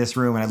was in this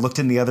room. And I looked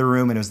in the other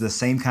room, and it was the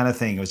same kind of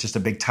thing. It was just a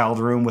big tiled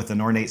room with an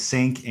ornate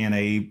sink and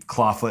a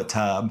clawfoot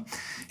tub.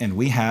 And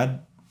we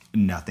had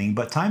nothing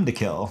but time to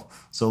kill.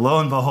 So lo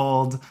and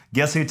behold,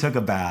 guess who took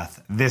a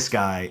bath? This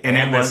guy. And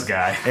it this was,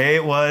 guy.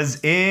 It was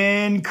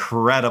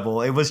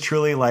incredible. It was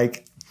truly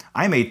like,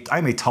 I'm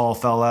a tall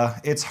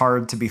fella. It's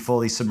hard to be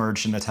fully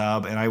submerged in a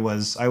tub, and I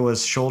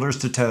was shoulders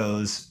to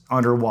toes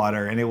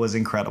underwater, and it was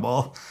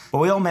incredible. But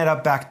we all met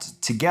up back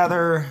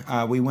together.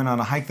 We went on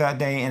a hike that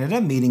day and ended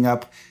up meeting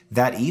up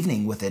that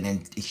evening with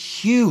a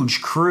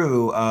huge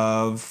crew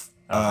of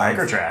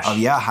hiker trash.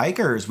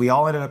 Hikers. We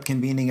all ended up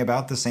convening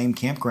about the same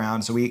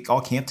campground, so we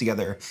all camped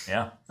together.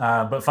 Yeah,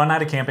 but fun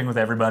night of camping with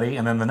everybody.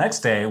 And then the next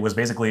day was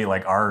basically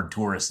like our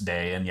tourist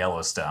day in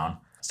Yellowstone,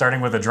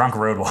 starting with a drunk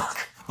road walk.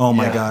 Oh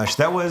my gosh,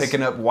 that was...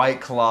 Picking up White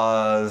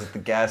Claws at the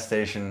gas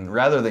station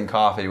rather than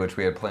coffee, which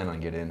we had planned on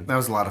getting. That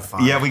was a lot of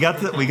fun. Yeah, we got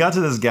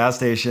to this gas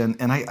station,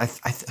 and I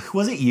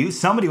was it you?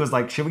 Somebody was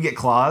like, should we get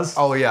claws?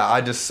 Oh yeah, I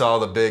just saw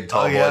the big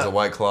tall yeah. boys of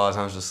White Claws,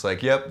 and I was just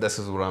like, yep, this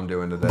is what I'm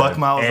doing today.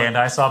 Buckmile was And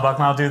I saw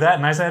Buckmile do that,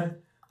 and I said,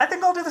 I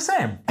think I'll do the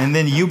same. and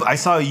then I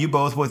saw you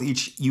both with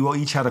you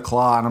each had a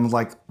claw, and I'm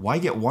like, why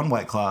get 1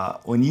 White Claw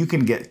when you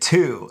can get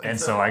 2? And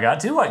so I got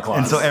 2 White Claws.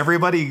 And so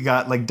everybody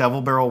got like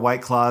double barrel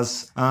White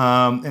Claws.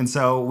 And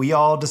so we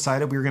all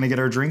decided we were going to get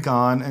our drink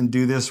on and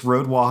do this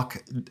road walk.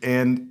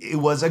 And it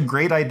was a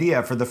great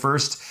idea for the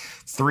first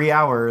 3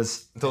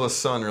 hours. Until the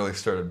sun really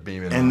started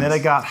beaming. And then it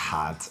got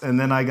hot. And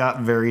then I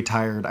got very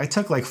tired. I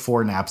took like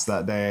 4 naps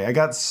that day. I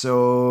got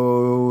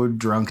so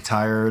drunk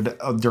tired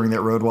during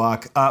that road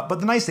walk. But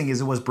the nice thing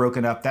is it was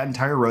broken up. That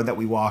entire road that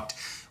we walked,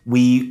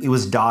 it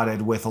was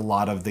dotted with a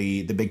lot of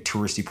the big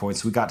touristy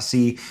points. We got to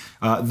see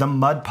the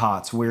mud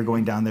pots when we were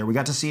going down there. We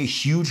got to see a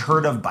huge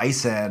herd of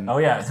bison. Oh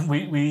yeah,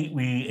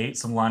 we ate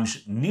some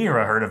lunch near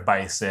a herd of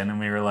bison, and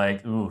we were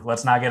like, ooh,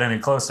 let's not get any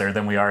closer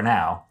than we are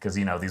now, because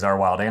these are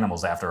wild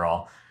animals after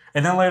all.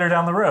 And then later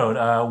down the road,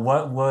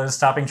 what was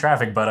stopping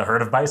traffic but a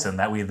herd of bison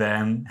that we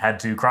then had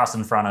to cross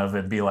in front of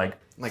and be like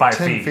 5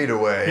 10 feet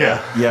away.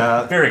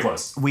 Yeah. Very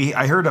close.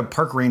 I heard a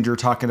park ranger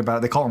talking about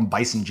it. They call them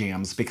bison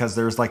jams because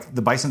there's like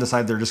the bison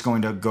decide they're just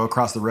going to go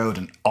across the road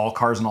and all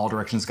cars in all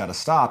directions got to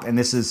stop. And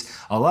this is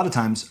a lot of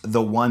times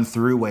the one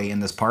throughway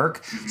in this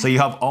park. So you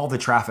have all the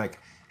traffic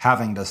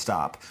having to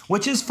stop,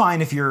 which is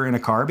fine if you're in a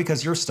car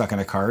because you're stuck in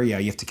a car. Yeah,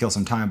 you have to kill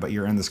some time, but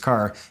you're in this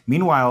car.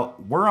 Meanwhile,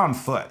 we're on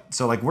foot.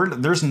 So like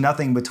there's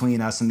nothing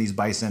between us and these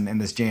bison in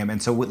this jam.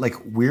 And so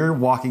we're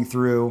walking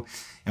through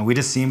and we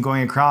just see him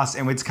going across,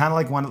 and it's kind of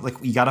like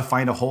you got to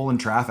find a hole in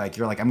traffic.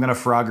 You're like, I'm gonna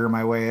Frogger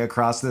my way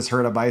across this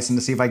herd of bison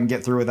to see if I can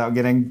get through without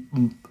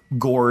getting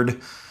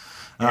gored.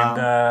 And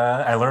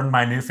I learned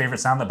my new favorite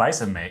sound that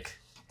bison make.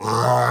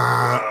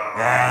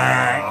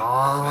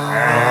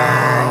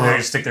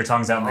 They stick their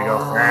tongues out and they go.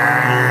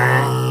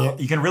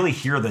 You can really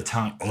hear the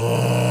tongue.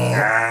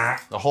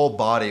 The whole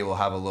body will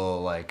have a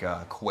little like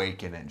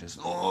quake in it, just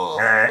like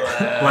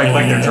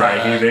they're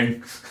dry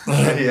heaving.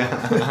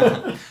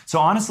 yeah. So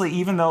honestly,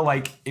 even though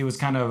like it was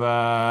kind of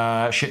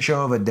a shit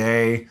show of a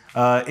day,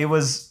 it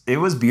was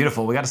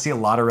beautiful. We got to see a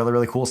lot of really,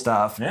 really cool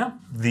stuff. Yeah,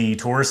 the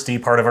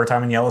touristy part of our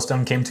time in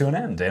Yellowstone came to an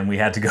end, and we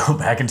had to go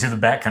back into the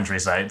backcountry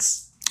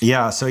sites.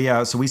 So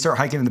we start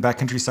hiking in the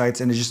backcountry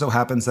sites, and it just so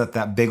happens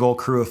that big old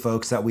crew of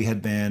folks that we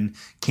had been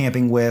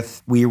camping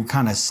with, we were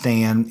kind of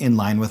staying in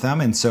line with them,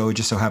 and so it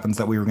just so happens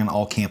that we were going to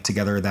all camp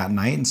together that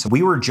night. And so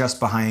we were just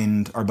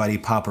behind our buddy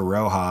Papa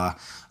Roja.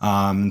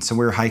 So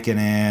we were hiking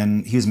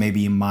in. He was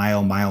maybe a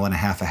mile and a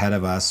half ahead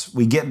of us.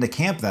 We get into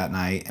camp that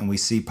night, and we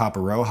see Papa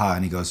Roja,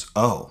 and he goes,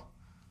 "Oh,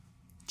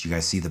 did you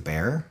guys see the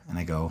bear?" And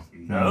I go,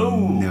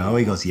 "No."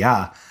 He goes,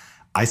 "Yeah,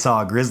 I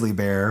saw a grizzly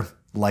bear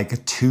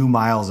like 2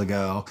 miles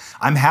ago."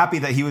 I'm happy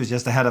that he was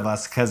just ahead of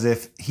us, because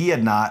if he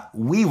had not,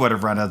 we would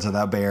have run into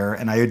that bear.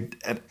 And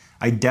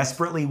I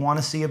desperately want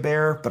to see a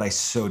bear, but I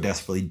so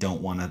desperately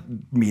don't want to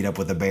meet up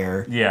with a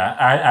bear. Yeah,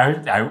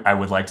 I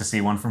would like to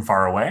see one from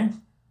far away,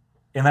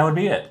 and that would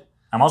be it.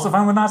 I'm also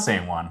fine with not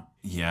seeing one.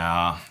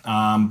 Yeah,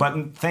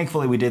 but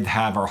thankfully we did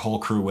have our whole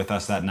crew with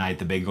us that night,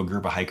 the big old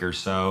group of hikers.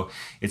 So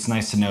it's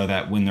nice to know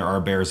that when there are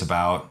bears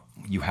about,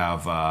 you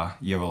have a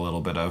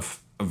little bit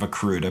of a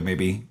crew to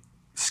maybe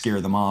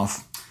scare them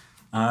off.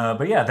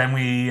 But yeah, then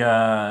we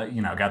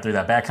got through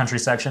that backcountry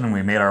section, and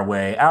we made our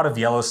way out of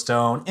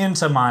Yellowstone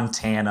into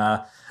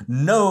Montana.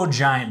 No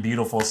giant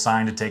beautiful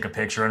sign to take a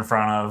picture in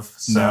front of.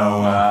 So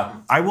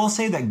I will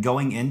say that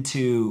going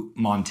into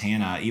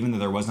Montana, even though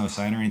there was no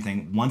sign or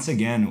anything, once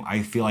again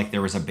I feel like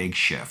there was a big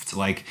shift.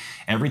 Like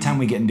every time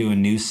we get into a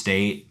new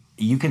state,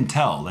 you can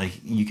tell, like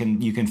you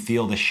can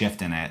feel the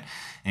shift in it.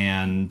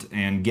 And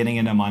getting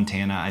into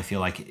Montana, I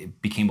feel like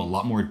it became a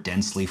lot more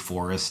densely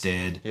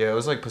forested. Yeah, it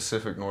was like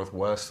Pacific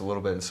Northwest a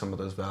little bit in some of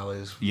those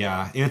valleys.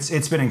 Yeah,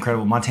 it's been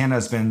incredible. Montana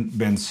has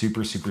been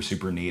super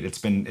neat. It's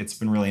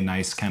been really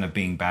nice kind of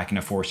being back in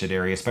a forested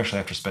area, especially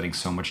after spending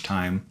so much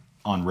time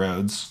on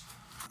roads.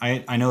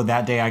 I know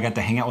that day I got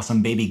to hang out with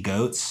some baby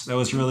goats. That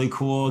was really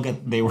cool.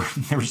 They were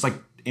just like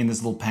in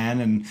this little pen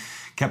and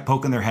kept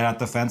poking their head out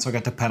the fence, so I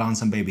got to pet on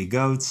some baby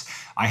goats.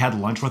 I had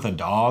lunch with a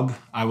dog.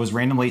 I was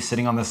randomly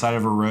sitting on the side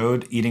of a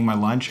road eating my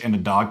lunch, and a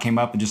dog came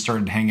up and just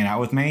started hanging out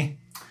with me.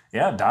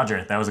 Yeah,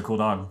 Dodger. That was a cool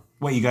dog.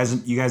 Wait, you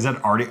guys had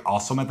already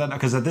also met that dog?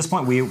 Because at this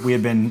point we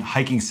had been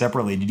hiking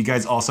separately. Did you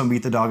guys also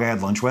meet the dog I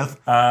had lunch with?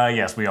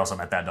 Yes, we also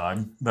met that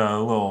dog. The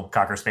little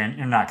Cocker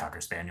Spaniel, not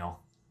Cocker Spaniel.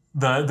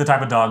 The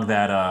type of dog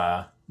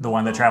that the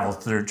one that travels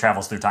through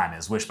time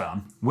is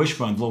Wishbone.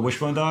 Wishbone, little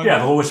Wishbone dog. Yeah,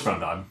 the little Wishbone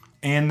dog.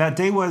 And that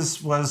day was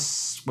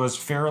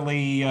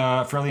fairly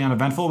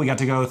uneventful. We got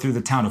to go through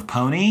the town of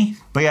Pony.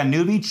 But yeah,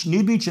 Nude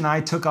Beach and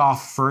I took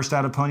off first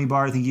out of Pony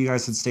Bar. I think you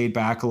guys had stayed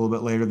back a little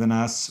bit later than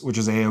us, which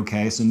is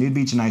A-okay. So Nude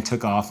Beach and I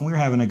took off, and we were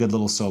having a good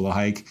little solo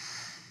hike.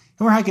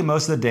 And we're hiking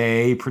most of the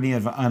day, pretty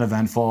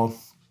uneventful.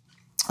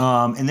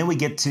 And then we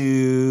get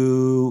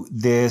to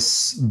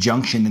this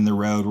junction in the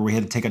road where we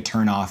had to take a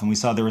turn off, and we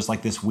saw there was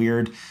like this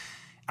weird,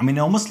 I mean,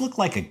 it almost looked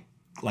like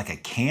a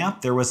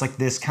camp. There was like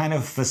this kind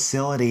of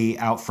facility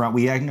out front.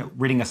 We had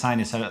reading a sign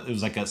that said it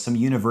was like some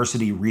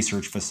university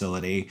research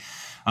facility.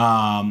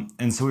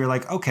 And so we were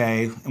like,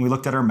 okay. And we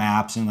looked at our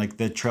maps, and like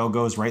the trail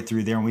goes right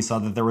through there, and we saw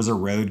that there was a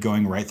road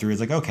going right through.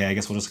 It's like, okay, I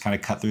guess we'll just kind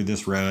of cut through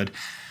this road.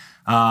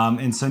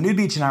 And so Nude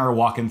Beach and I were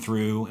walking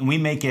through, and we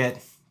make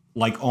it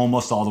like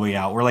almost all the way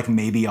out. We're like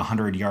maybe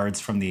 100 yards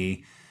from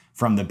the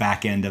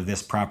back end of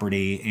this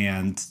property,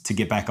 and to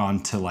get back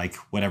onto like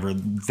whatever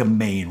the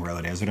main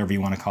road is, whatever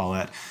you want to call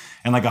it.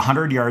 And like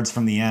 100 yards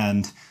from the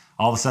end,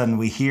 all of a sudden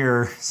we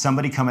hear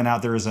somebody coming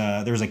out. There's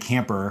a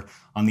camper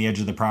on the edge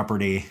of the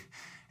property,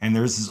 and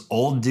there's this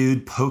old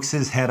dude pokes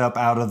his head up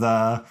out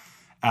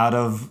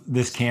of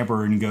this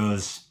camper and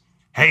goes,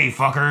 "Hey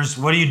fuckers,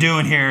 what are you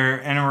doing here?"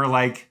 And we're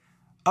like,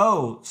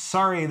 "Oh,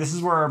 sorry, this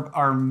is where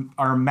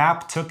our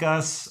map took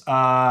us.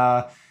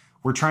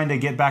 We're trying to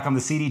get back on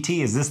the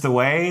CDT. Is this the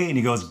way?" And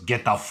he goes,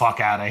 "Get the fuck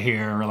out of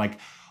here." And we're like,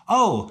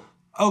 "Oh,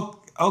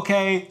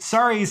 okay,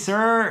 sorry,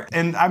 sir."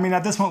 And I mean,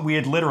 at this point, we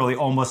had literally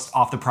almost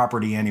off the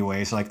property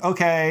anyway. So like,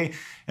 okay.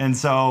 And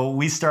so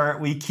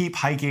we keep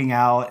hiking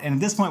out. And at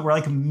this point, we're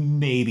like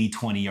maybe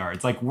 20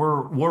 yards. Like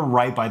we're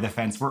right by the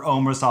fence. We're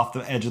almost off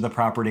the edge of the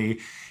property.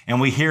 And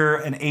we hear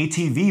an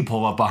ATV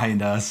pull up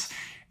behind us.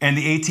 And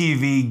the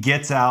ATV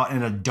gets out,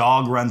 and a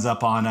dog runs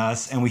up on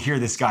us. And we hear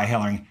this guy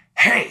hollering,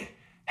 "Hey!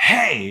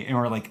 Hey!" And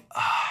we're like,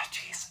 "Ah,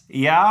 jeez."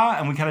 "Yeah."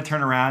 And we kind of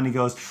turn around, and he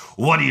goes,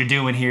 "What are you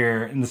doing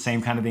here?" And the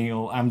same kind of thing.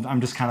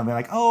 I'm just kind of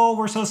like, "Oh,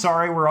 we're so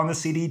sorry. We're on the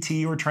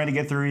CDT. We're trying to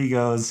get through." He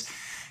goes,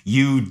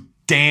 "You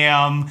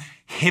damn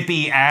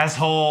hippie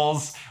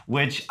assholes,"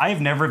 which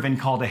I've never been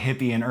called a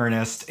hippie in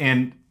earnest.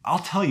 And I'll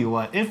tell you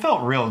what, it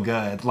felt real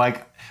good.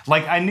 Like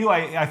I knew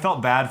I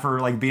felt bad for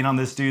like being on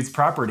this dude's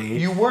property.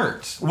 You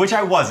weren't. Which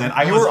I wasn't.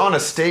 You were on a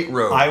state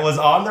road. I was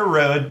on the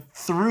road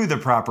through the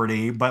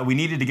property, but we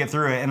needed to get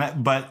through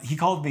it. But he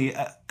called me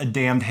a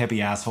damned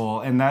hippie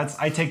asshole, and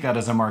I take that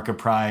as a mark of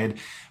pride.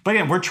 But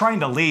again, we're trying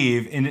to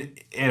leave, and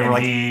we're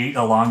like, he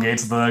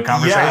elongates the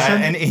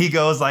conversation. Yeah, and he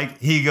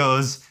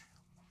goes,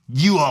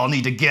 "You all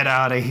need to get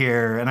out of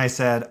here." And I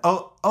said,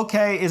 "Oh,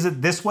 okay, is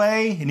it this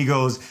way?" And he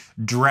goes,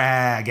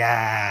 "Drag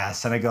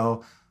ass." And I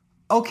go,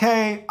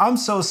 "Okay, I'm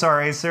so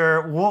sorry,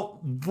 sir.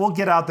 We'll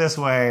get out this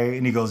way."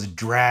 And he goes,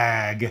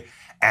 "Drag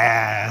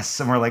ass."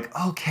 And we're like,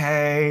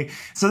 okay.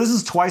 So this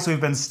is twice we've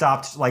been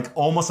stopped like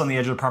almost on the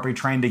edge of the property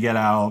trying to get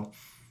out.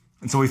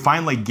 And so we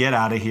finally get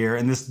out of here,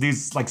 and this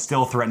dude's like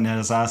still threatening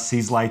us.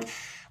 He's like,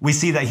 we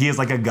see that he has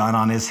like a gun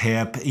on his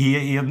hip.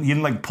 He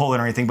didn't like pull it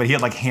or anything, but he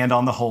had like hand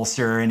on the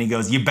holster, and he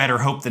goes, "You better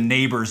hope the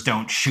neighbors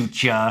don't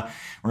shoot ya."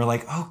 We're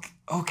like,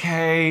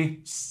 okay,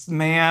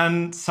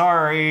 man,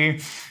 sorry.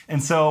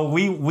 And so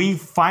we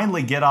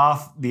finally get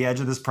off the edge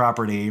of this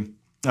property.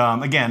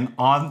 Again,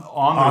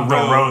 on the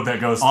road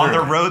that goes through. On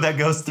the road that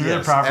goes through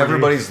the property.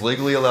 Everybody's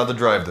legally allowed to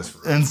drive this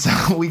road. And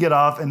so we get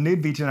off, and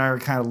Nude Beach and I are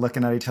kind of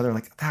looking at each other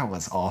like, that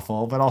was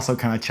awful, but also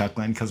kind of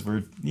chuckling because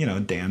we're,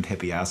 damned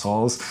hippie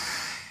assholes.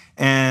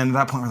 And at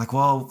that point, we're like,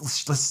 well,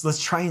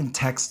 let's try and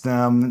text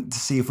them to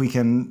see if we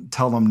can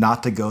tell them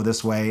not to go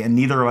this way. And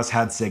neither of us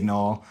had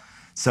signal.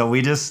 So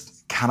we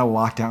just kind of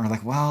walked out. And we're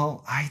like,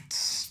 well, I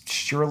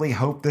surely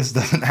hope this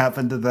doesn't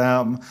happen to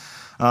them.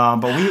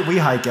 But we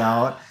hike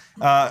out.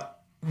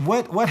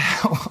 What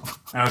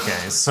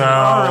Okay, so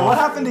what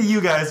happened to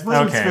you guys?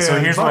 Okay, so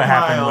here's what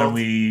happened when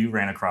we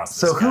ran across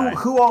this guy.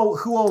 who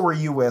all were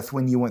you with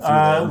when you went through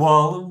there?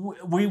 Well,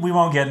 we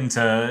won't get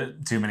into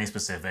too many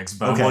specifics,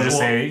 but we'll just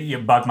say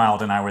Buck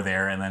Mild and I were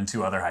there, and then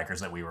two other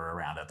hikers that we were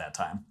around at that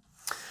time.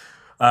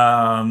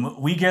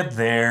 We get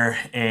there,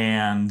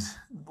 and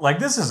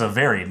this is a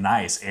very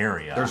nice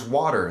area. There's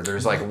water.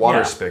 There's like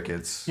water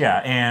spigots. Yeah,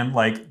 and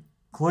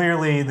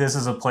clearly this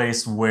is a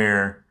place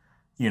where,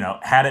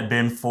 had it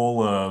been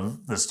full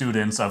of the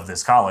students of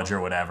this college or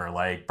whatever,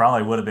 like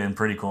probably would have been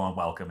pretty cool and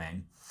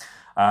welcoming.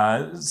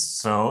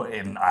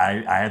 And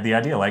I had the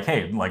idea like,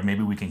 hey, like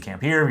maybe we can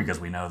camp here because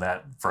we know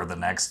that for the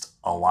next,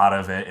 a lot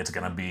of it, it's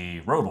going to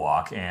be road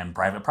walk and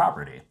private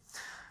property.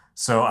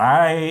 So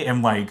I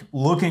am like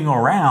looking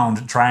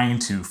around trying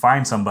to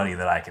find somebody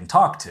that I can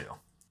talk to.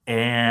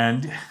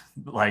 And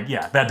like,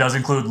 yeah, that does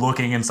include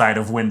looking inside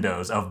of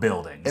windows of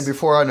buildings. And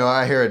before I know,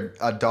 I hear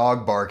a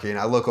dog barking.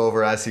 I look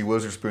over, I see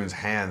Witherspoon's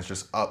hands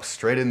just up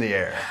straight in the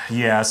air.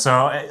 Yeah, so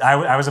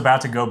I was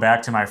about to go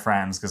back to my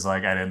friends because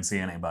like I didn't see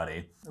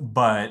anybody.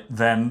 But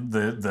then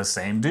the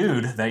same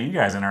dude that you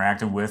guys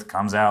interacted with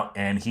comes out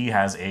and he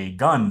has a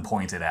gun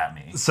pointed at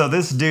me. So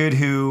this dude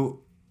who,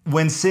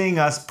 when seeing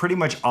us pretty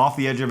much off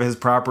the edge of his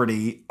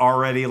property,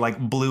 already like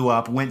blew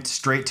up, went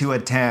straight to a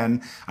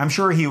 10. I'm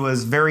sure he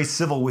was very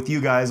civil with you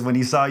guys when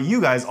he saw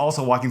you guys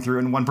also walking through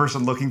and one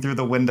person looking through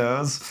the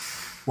windows.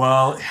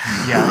 Well,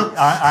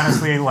 yeah,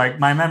 honestly, like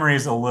my memory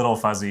is a little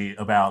fuzzy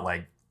about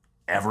like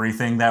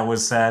everything that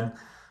was said.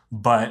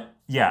 But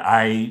yeah,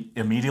 I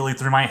immediately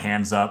threw my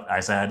hands up. I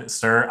said,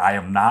 "Sir, I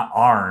am not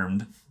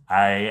armed.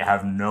 I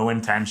have no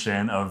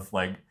intention of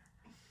like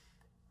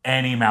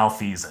any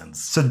malfeasance."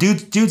 So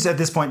dude's at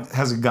this point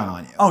has a gun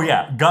on you. Oh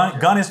yeah,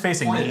 gun is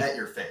facing Pointed me. at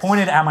your face.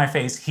 Pointed at my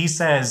face. He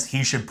says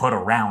he should put a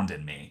round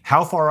in me.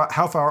 How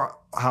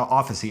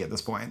off is he at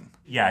this point?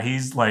 Yeah,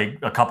 he's like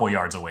a couple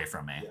yards away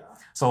from me.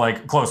 So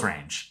like close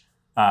range,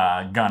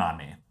 gun on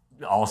me.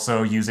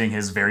 Also using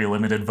his very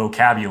limited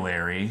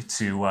vocabulary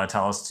to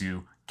tell us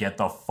to get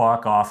the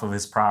fuck off of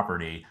his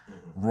property.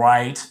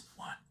 Right.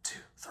 1, 2,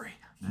 3.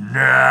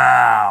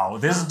 Now.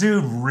 This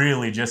dude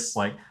really just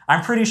like,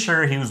 I'm pretty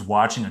sure he was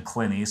watching a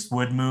Clint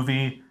Eastwood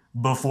movie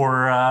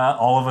before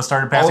all of us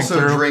started passing Also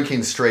through.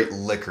 drinking straight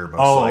liquor,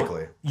 most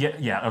likely.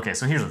 Yeah. Okay,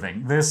 so here's the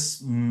thing.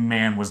 This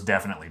man was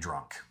definitely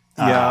drunk.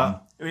 Yeah.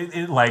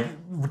 Like,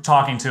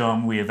 talking to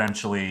him, we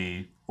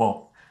eventually...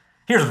 Well,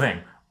 here's the thing.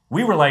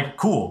 We were like,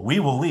 cool, we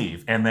will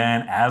leave. And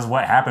then, as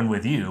what happened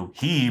with you,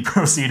 he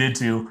proceeded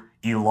to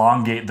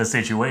elongate the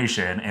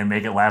situation and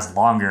make it last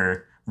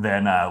longer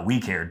than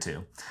we cared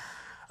to.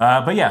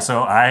 But yeah,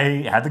 so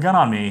I had the gun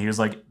on me. He was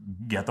like,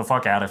 get the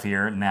fuck out of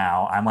here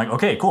now. I'm like,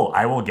 okay, cool.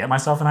 I will get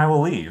myself and I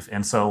will leave.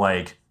 And so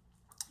like,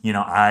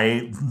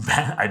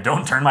 I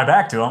don't turn my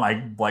back to him.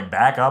 I like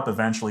back up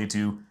eventually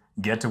to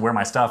get to where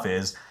my stuff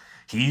is.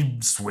 He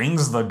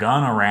swings the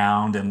gun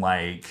around and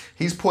like...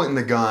 He's pointing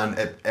the gun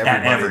at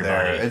everybody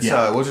there. It's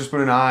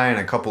Witherspoon and I and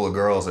a couple of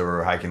girls that we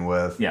were hiking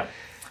with. Yeah.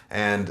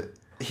 And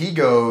he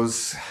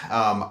goes, He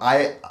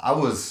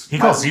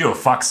calls you a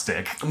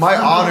fuckstick. My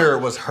honor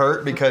was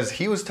hurt because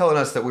he was telling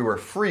us that we were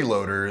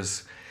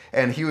freeloaders,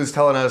 and he was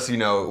telling us, we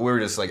were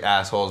just like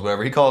assholes,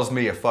 whatever. He calls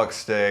me a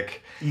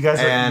fuckstick. You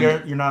guys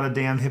you're not a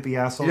damn hippie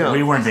asshole.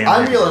 We weren't damn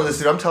I'm hippie. yelling at this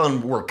dude. I'm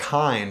telling him we're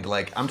kind.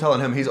 Like, I'm telling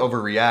him he's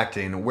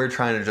overreacting. We're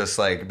trying to just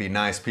like be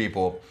nice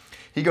people.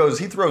 He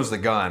throws the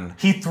gun.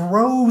 He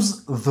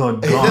throws the gun.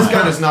 This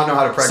guy does not know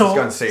how to practice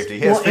gun safety.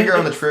 He has finger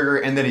on the trigger,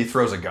 and then he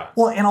throws a gun.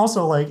 Well, and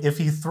also, like, if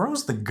he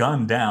throws the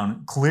gun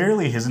down,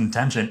 clearly his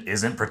intention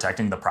isn't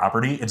protecting the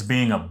property. It's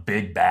being a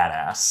big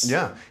badass.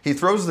 Yeah. He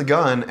throws the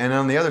gun, and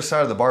on the other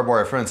side of the barbed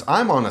wire fence,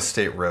 I'm on a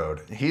state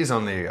road. He's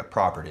on the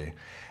property.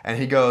 And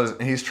he goes,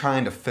 and he's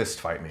trying to fist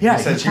fight me. Yeah,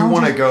 he says, you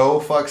want to go,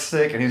 fuck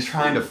stick? And he's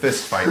trying to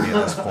fist fight me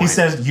at this point. He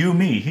says, you,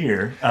 me,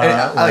 here.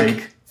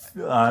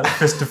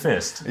 Fist to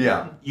fist.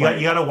 Yeah.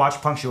 You got to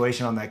watch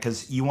punctuation on that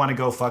because you want to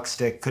go fuck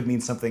stick could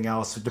mean something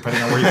else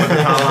depending on where you put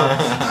the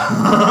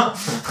comma.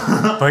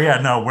 But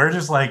yeah, no, we're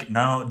just like,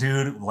 no,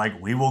 dude,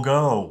 like, we will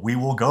go.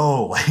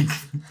 Like,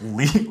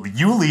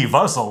 you leave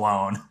us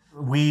alone.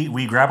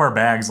 We grab our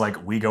bags,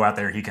 like, we go out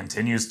there. He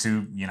continues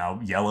to,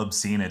 yell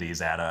obscenities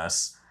at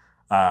us.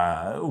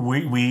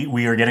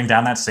 We are getting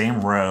down that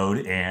same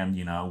road, and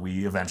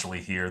we eventually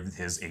hear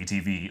his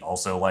ATV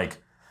also like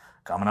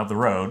coming up the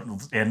road.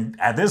 And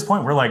at this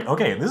point, we're like,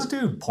 okay, this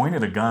dude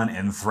pointed a gun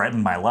and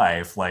threatened my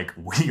life. Like,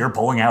 we are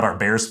pulling out our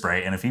bear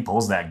spray, and if he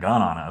pulls that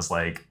gun on us,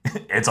 like,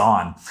 it's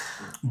on.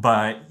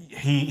 But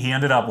he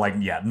ended up like,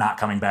 not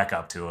coming back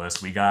up to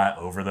us. We got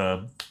over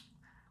the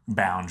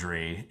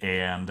boundary,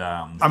 and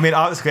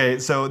okay,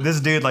 so this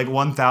dude like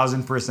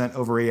 1000%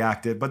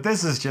 overreacted, but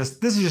this is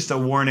just a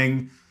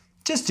warning.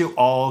 Just to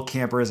all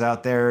campers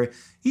out there,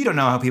 you don't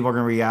know how people are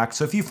going to react.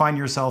 So if you find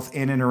yourself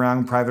in and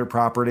around private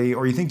property,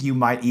 or you think you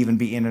might even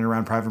be in and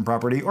around private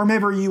property, or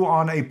maybe you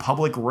on a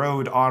public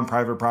road on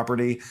private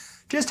property,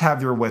 just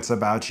have your wits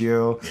about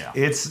you. Yeah.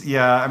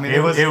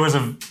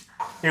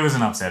 It was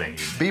an upsetting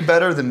evening. Be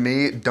better than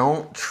me.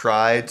 Don't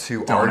try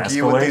to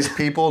argue with these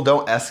people.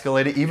 Don't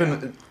escalate it.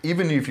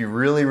 Even if you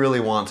really, really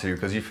want to,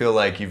 because you feel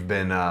like you've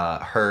been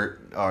hurt,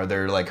 or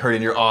they're like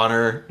hurting your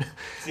honor.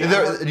 You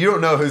don't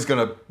know who's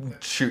gonna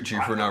shoot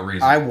you for no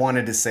reason. I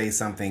wanted to say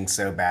something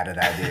so bad at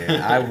that dude.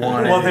 I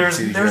wanted Well, there's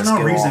to no just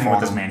go reasoning off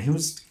with this on man. He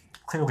was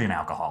clearly an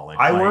alcoholic.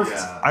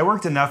 I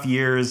worked enough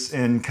years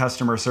in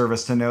customer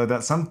service to know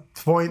that some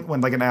point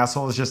when like an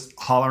asshole is just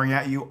hollering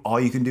at you, all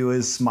you can do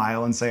is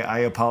smile and say, I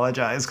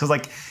apologize. Because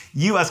like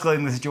you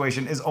escalating the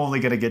situation is only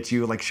going to get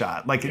you like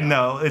shot. Like,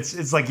 no,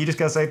 it's like you just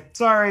got to say,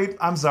 sorry,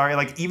 I'm sorry.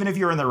 Like even if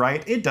you're in the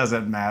right, it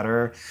doesn't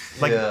matter.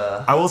 Like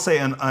I will say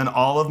in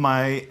all of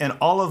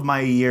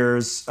my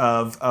years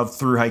of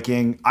through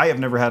hiking, I have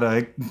never had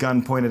a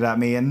gun pointed at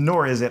me, and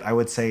nor is it, I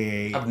would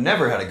say, I've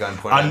never had a gun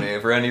pointed at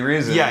me for any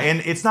reason. yeah,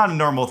 and it's not a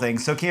normal thing.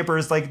 So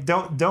campers, like,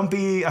 don't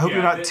be. I hope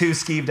you're not too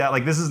skeeved out.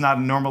 Like, this is not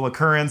a normal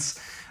occurrence.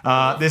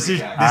 This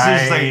is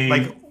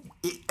like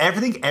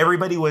everything.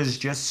 Everybody was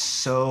just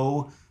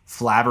so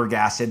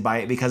flabbergasted by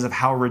it because of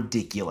how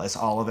ridiculous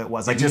all of it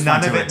was. Like, just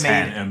none went of to it a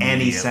 10 made any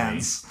immediately.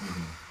 sense.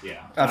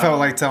 Yeah. I felt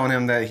like telling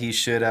him that he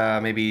should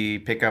maybe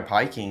pick up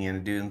hiking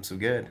and do him some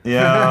good.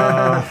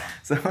 Yeah.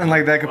 Something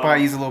like that could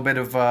probably use a little bit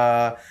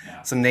of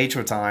some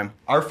nature time.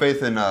 Our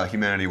faith in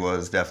humanity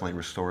was definitely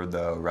restored,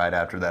 though, right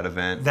after that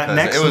event. That 'cause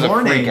next it was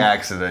morning, a freak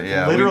accident.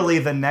 Yeah, literally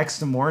the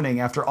next morning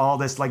after all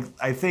this, like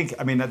I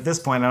mean at this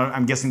point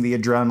I'm guessing the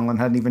adrenaline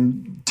hadn't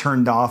even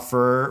turned off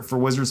for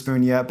Wizard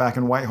Spoon yet back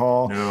in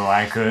Whitehall. No,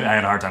 I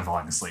had a hard time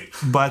falling asleep.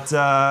 But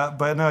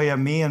no, yeah,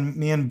 me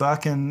and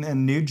Buck and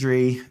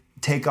Nudry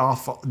take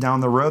off down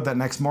the road that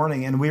next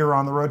morning, and we were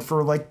on the road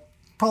for like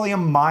probably a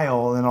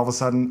mile, and all of a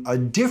sudden a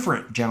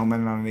different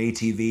gentleman on an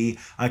ATV,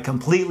 a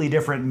completely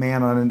different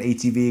man on an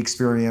ATV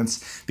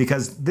experience,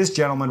 because this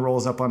gentleman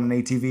rolls up on an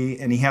ATV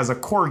and he has a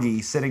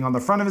corgi sitting on the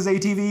front of his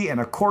ATV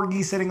and a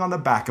corgi sitting on the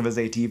back of his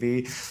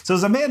ATV. So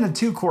there's a man and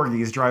two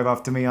corgis drive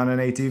up to me on an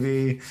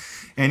ATV,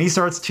 and he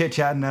starts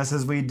chit-chatting us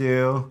as we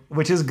do,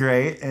 which is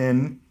great.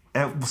 And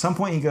at some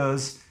point he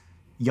goes,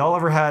 y'all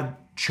ever had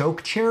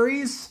choke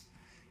cherries?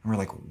 And we're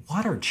like,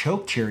 what are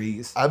choke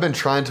cherries? I've been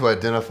trying to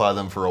identify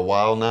them for a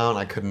while now, and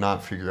I could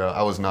not figure out.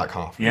 I was not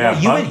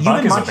confident. Yeah, you've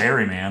Buck been is a munching-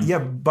 berry man. Yeah,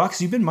 Bucks,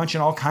 you've been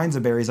munching all kinds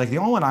of berries. Like the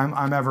only one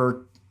I'm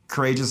ever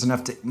courageous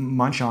enough to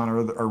munch on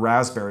are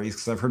raspberries,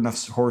 because I've heard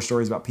enough horror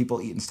stories about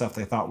people eating stuff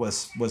they thought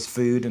was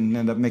food and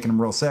end up making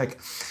them real sick.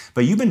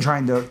 But you've been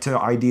trying to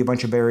ID a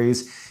bunch of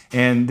berries,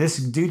 and this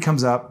dude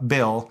comes up,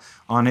 Bill,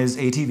 on his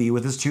ATV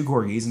with his two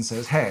corgis and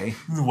says, "Hey,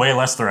 Way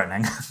less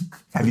threatening.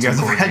 have you guys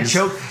Two ever had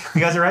corgis.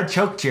 you guys ever had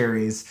choke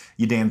cherries?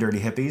 You damn dirty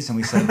hippies." And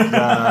we said,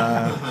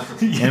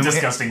 You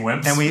disgusting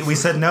wimps. And we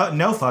said,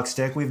 no fuck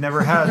stick, we've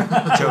never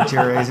had choke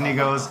cherries. And he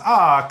goes,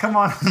 come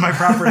on my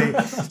property.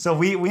 So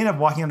we end up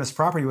walking on this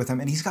property with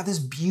him, and he's got this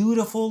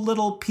beautiful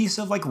little piece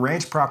of like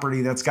ranch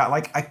property that's got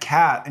like a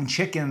cat and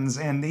chickens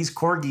and these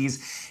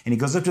corgis. And he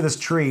goes up to this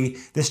tree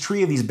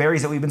of these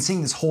berries that we've been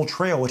seeing this whole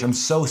trail, which I'm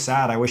so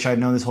sad. I wish I'd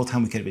known this whole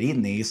time we could have been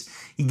eating these.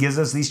 He gives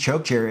us these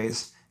choke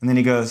cherries, and then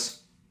he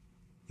goes,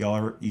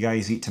 you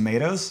guys eat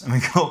tomatoes? And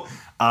we go,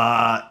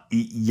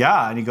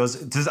 yeah. And he goes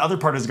to this other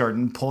part of his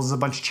garden, pulls a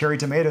bunch of cherry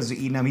tomatoes,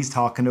 eating them. He's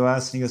talking to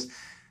us, and he goes,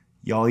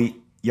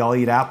 y'all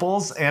eat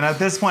apples? And at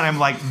this point, I'm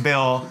like,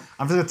 Bill,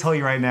 I'm just gonna tell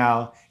you right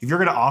now, if you're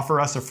gonna offer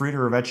us a fruit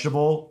or a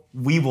vegetable,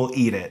 we will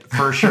eat it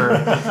for sure.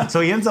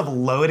 So he ends up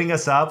loading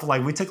us up.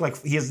 Like we took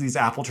he has these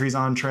apple trees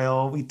on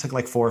trail. We took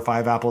like 4 or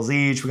 5 apples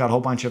each. We got a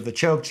whole bunch of the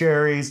choke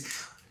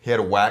cherries. He had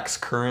wax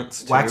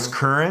currants too. Wax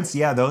currants,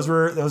 yeah, those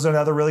are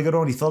another really good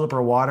one. He filled up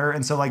our water,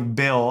 and so like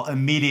Bill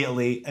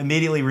immediately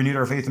renewed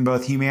our faith in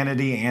both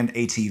humanity and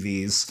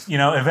ATVs. You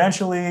know,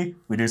 eventually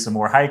we do some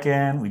more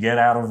hiking. We get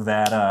out of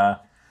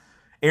that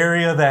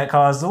area that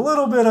caused a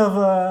little bit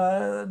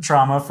of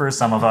trauma for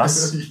some of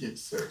us.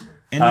 Yes, sir.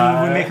 And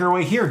then we make our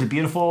way here to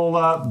beautiful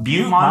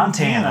Butte,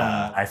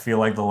 Montana. I feel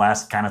like the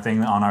last kind of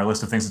thing on our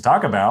list of things to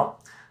talk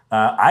about.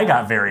 I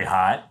got very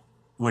hot,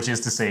 which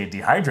is to say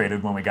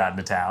dehydrated when we got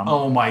into town.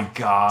 Oh my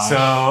gosh.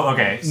 So,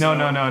 okay.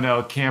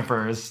 No,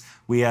 campers.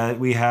 We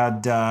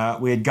had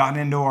gotten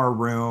into our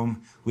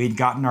room. We'd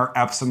gotten our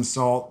Epsom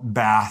salt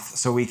bath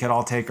so we could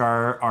all take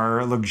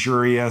our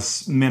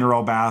luxurious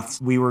mineral baths.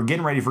 We were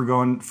getting ready for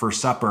going for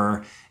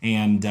supper,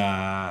 and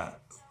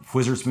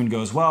Wizard Spoon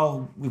goes,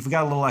 well, if we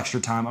got a little extra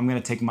time, I'm gonna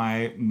take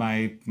my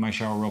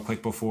shower real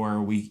quick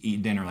before we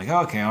eat dinner. Like,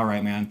 okay, all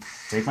right, man.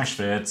 Take my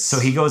schwitz. So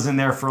he goes in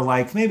there for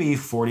like maybe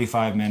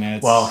 45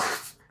 minutes. Well,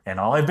 and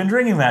all I'd been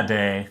drinking that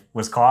day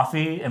was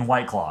coffee and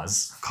White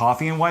Claws.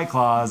 Coffee and White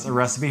Claws, a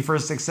recipe for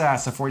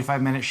success, a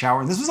 45-minute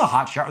shower. This was a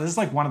hot shower. This is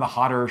like one of the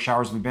hotter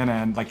showers we've been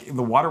in. Like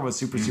the water was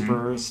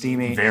super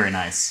steamy. Very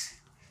nice.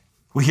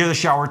 We hear the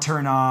shower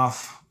turn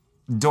off,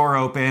 door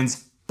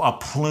opens, a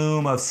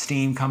plume of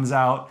steam comes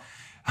out.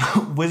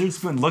 Wizard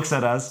Spoon looks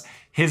at us.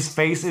 His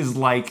face is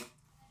like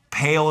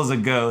pale as a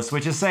ghost,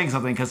 which is saying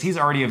something because he's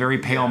already a very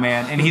pale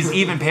man, and he's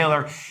even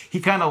paler. He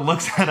kind of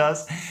looks at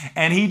us,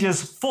 and he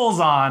just fulls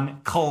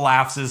on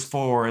collapses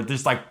forward,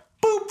 just like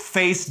boop,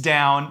 face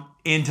down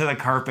into the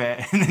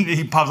carpet, and then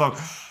he pops up.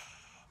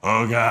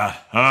 Oh God,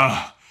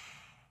 that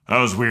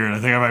was weird. I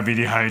think I might be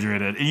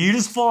dehydrated. And you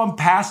just full on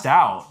passed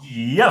out.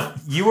 Yep.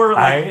 You were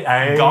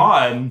like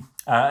gone.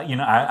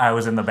 I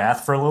was in the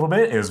bath for a little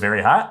bit. It was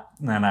very hot.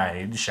 And then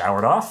I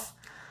showered off,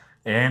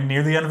 And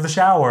near the end of the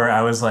shower,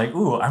 I was like,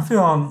 "Ooh, I'm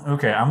feeling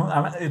okay.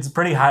 It's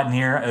pretty hot in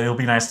here. It'll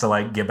be nice to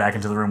like get back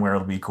into the room where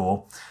it'll be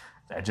cool."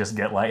 I just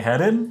get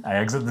lightheaded. I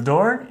exit the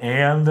door,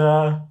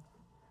 and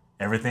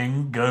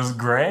everything goes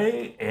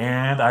gray,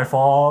 and I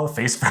fall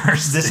face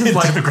first into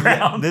the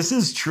ground. This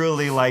is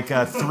truly like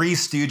a Three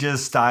Stooges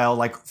style,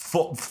 like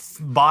full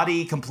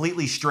body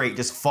completely straight,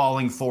 just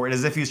falling forward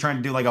as if he was trying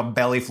to do like a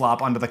belly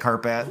flop onto the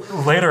carpet.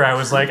 Later, I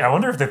was like, I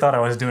wonder if they thought I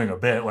was doing a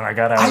bit when I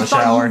got out of the I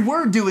shower. thought you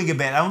were doing a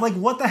bit. I'm like,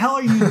 what the hell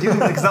are you doing?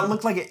 Because that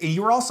looked like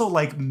you were also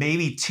like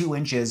maybe 2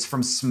 inches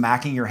from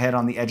smacking your head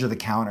on the edge of the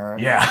counter.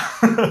 Yeah.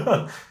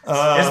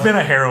 It's been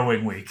a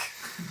harrowing week.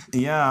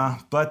 Yeah,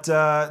 but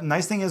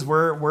nice thing is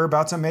we're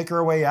about to make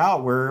our way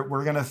out.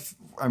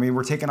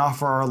 We're taking off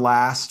for our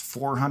last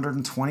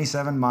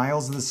 427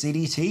 miles of the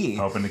CDT.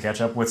 Hoping to catch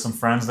up with some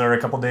friends that are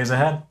a couple days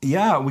ahead.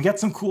 Yeah, we got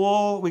some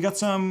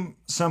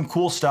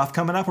cool stuff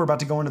coming up. We're about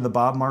to go into the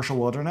Bob Marshall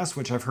Wilderness,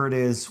 which I've heard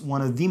is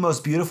one of the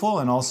most beautiful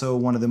and also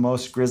one of the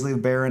most grizzly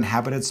bear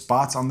inhabited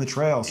spots on the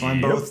trail. So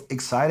I'm both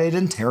excited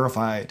and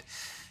terrified.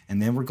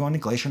 And then we're going to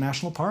Glacier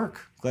National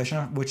Park,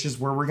 which is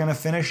where we're going to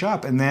finish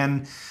up. And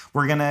then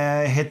we're going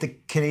to hit the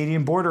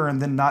Canadian border and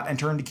then not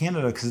enter into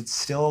Canada because it's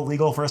still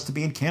illegal for us to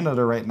be in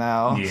Canada right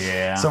now.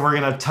 Yeah. So we're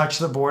going to touch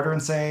the border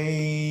and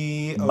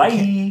say,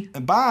 bye.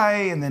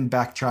 Bye. And then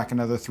backtrack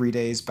another 3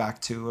 days back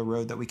to a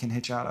road that we can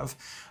hitch out of.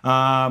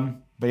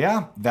 But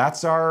yeah,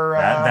 that's our...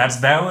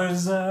 That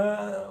was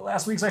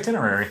last week's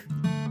itinerary.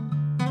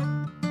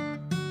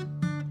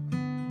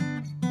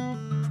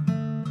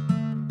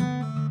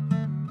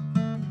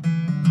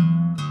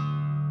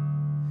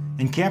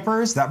 And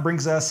campers, that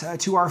brings us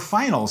to our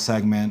final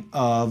segment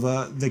of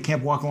the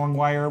Camp Walk Along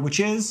Wire, which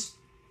is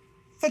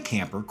the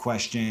camper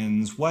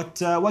questions.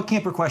 What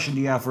camper question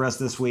do you have for us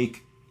this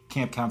week,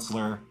 Camp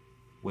Counselor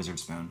Wizard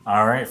Spoon?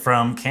 All right,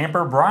 from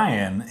Camper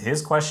Brian,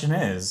 his question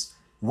is,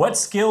 what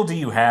skill do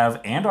you have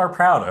and are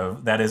proud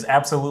of that is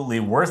absolutely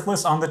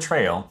worthless on the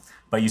trail,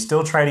 but you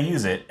still try to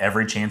use it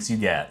every chance you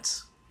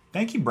get?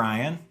 Thank you,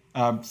 Brian.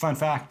 Fun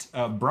fact,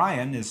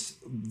 Brian is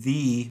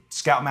the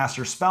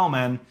Scoutmaster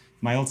Spellman,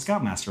 my old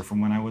Scoutmaster from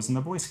when I was in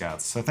the Boy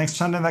Scouts. So thanks for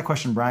sending that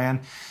question,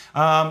 Brian.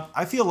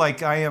 I feel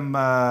like I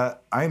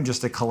am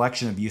just a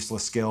collection of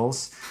useless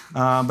skills.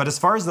 But as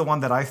far as the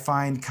one that I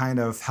find kind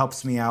of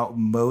helps me out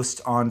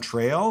most on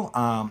trail,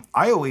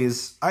 I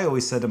always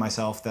said to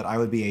myself that I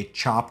would be a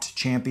Chopped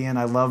champion.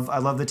 I love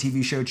the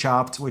TV show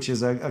Chopped, which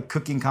is a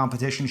cooking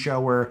competition show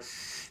where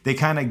they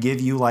kind of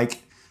give you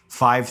like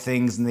 5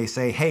 things and they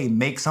say, hey,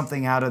 make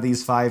something out of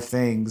these 5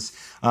 things.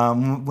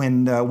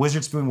 When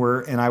Wizard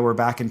Spoon and I were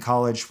back in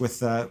college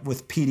with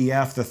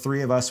PDF, the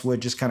 3 of us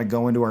would just kind of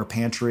go into our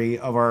pantry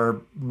of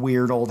our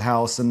weird old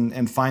house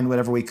and find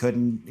whatever we could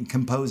and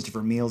compose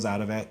different meals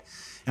out of it.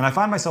 And I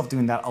find myself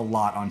doing that a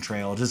lot on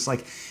trail. Just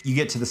like you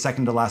get to the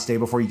second to last day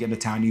before you get into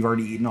town, you've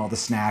already eaten all the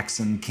snacks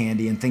and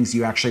candy and things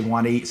you actually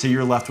want to eat. So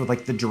you're left with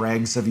like the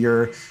dregs of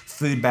your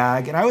food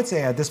bag. And I would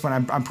say at this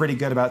point, I'm pretty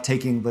good about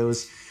taking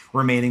those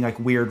remaining like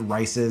weird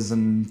rices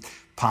and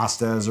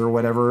pastas or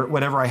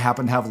whatever I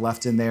happen to have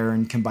left in there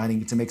and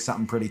combining it to make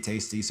something pretty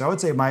tasty. So I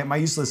would say my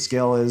useless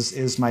skill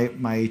is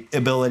my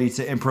ability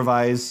to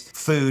improvise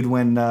food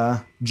when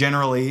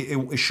generally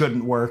it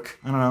shouldn't work.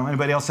 I don't know.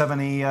 Anybody else have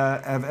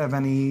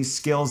any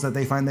skills that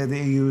they find that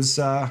they use?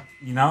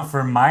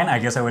 For mine, I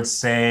guess I would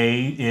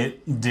say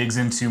it digs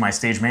into my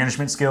stage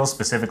management skills,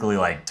 specifically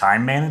like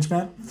time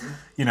management.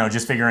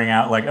 Just figuring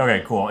out like,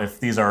 okay, cool. If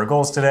these are our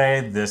goals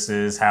today, this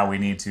is how we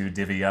need to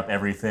divvy up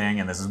everything,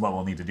 and this is what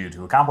we'll need to do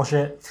to accomplish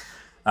it,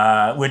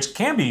 which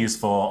can be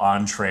useful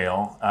on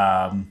trail.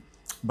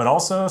 But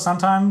also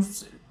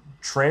sometimes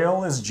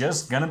trail is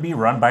just going to be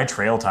run by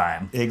trail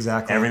time.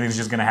 Exactly. Everything's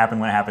just going to happen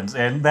when it happens.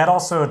 And that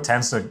also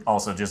tends to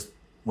also just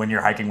when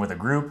you're hiking with a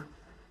group,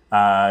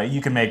 you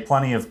can make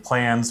plenty of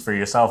plans for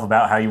yourself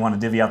about how you want to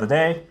divvy out the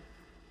day,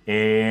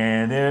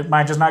 and it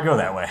might just not go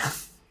that way.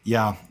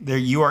 Yeah, there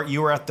you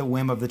are at the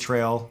whim of the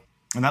trail.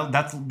 And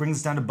that brings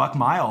us down to Buck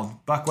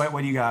Mild. Buck,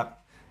 what do you got?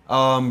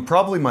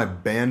 Probably my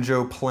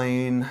banjo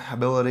playing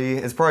ability.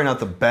 It's probably not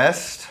the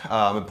best.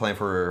 I've been playing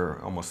for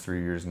almost 3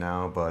 years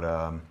now, but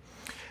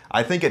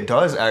I think it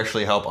does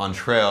actually help on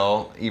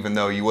trail, even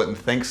though you wouldn't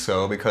think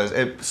so, because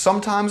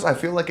sometimes I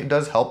feel like it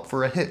does help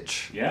for a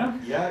hitch. Yeah.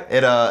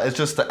 It's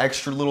just the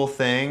extra little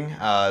thing.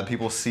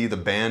 People see the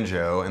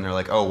banjo and they're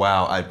like, oh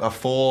wow, a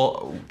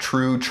full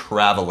true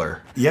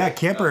traveler. Yeah,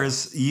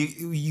 campers,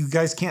 you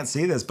guys can't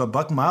see this, but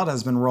Buck Mild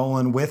has been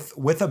rolling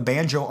with a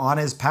banjo on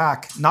his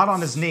pack, not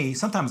on his knee,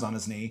 sometimes on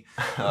his knee,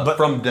 but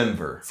from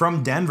Denver.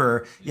 From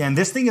Denver, yeah, and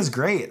this thing is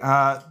great.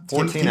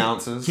 14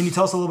 ounces. Can you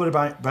tell us a little bit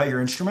about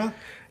your instrument?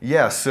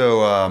 Yeah,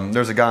 so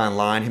there's a guy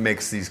online. He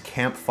makes these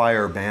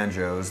campfire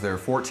banjos. They're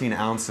 14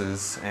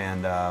 ounces,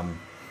 and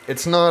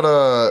it's not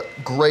a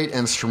great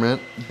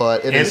instrument,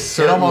 but it is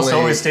certainly... It almost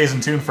always stays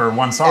in tune for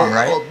one song,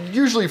 right? Well,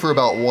 usually for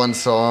about one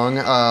song.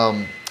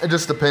 It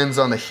just depends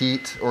on the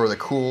heat or the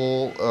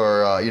cool,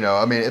 or,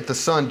 if the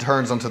sun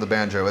turns onto the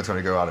banjo, it's going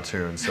to go out of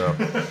tune, so...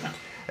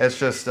 It's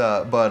just,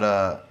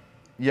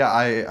 Yeah,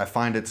 I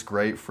find it's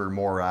great for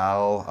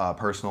morale,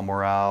 personal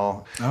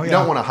morale. Oh, You yeah.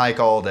 don't want to hike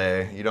all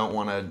day. You don't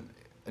want to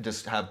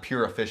just have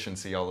pure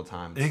efficiency all the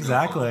time. It's no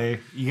Exactly.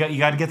 You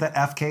got to get that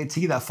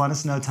FKT, that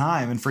funnest no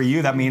time, and for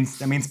you that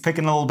means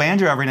picking a little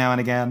banjo every now and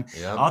again.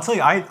 Yep. I'll tell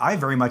you, I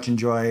very much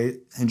enjoy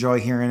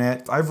hearing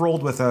it. I've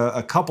rolled with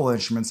a couple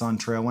instruments on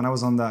trail. When I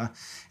was on the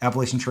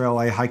Appalachian Trail,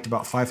 I hiked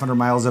about 500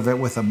 miles of it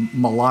with a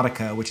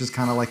melodica, which is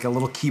kind of like a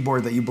little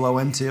keyboard that you blow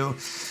into.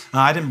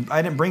 I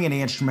didn't bring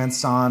any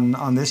instruments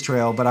on this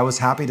trail, but I was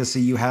happy to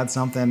see you had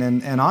something.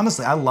 And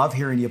honestly, I love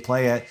hearing you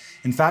play it.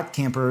 In fact,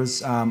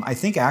 campers, I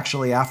think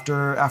actually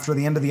after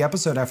the end of the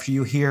episode, after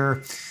you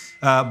hear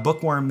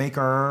Bookworm make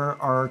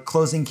our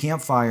closing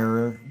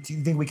campfire, do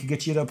you think we could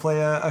get you to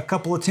play a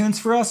couple of tunes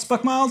for us,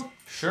 Buckmild?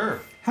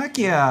 Sure. Heck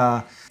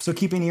yeah. So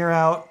keep an ear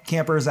out,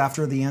 campers,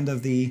 after the end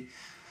of the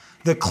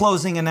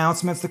closing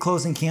announcements, the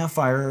closing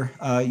campfire,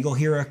 you'll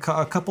hear a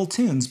couple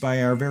tunes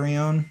by our very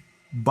own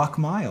Buck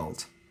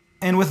Mild.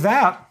 And with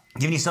that,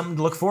 giving you something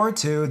to look forward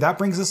to, that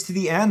brings us to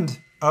the end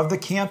of the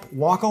Camp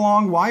Walk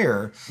Along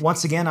Wire.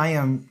 Once again, I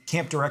am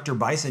Camp Director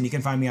Bison. You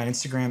can find me on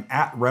Instagram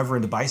at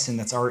Reverend Bison.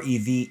 That's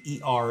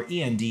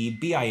REVEREND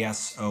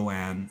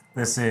BISON.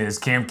 This is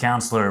Camp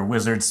Counselor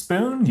Wizard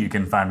Spoon. You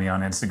can find me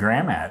on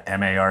Instagram at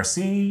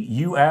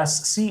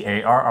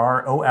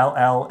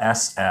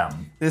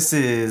MARCUSCARROLLSM. This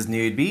is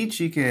Nude Beach.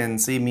 You can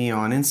see me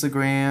on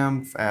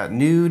Instagram at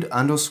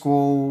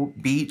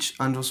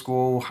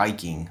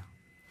nude_beach_hiking.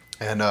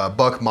 And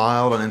Buck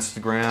Mild on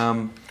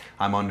Instagram.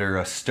 I'm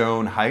under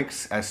Stone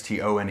Hikes,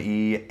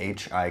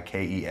 STONEHIKES.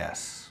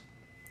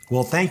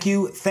 Well, thank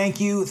you,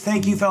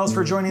 fellas,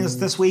 for joining us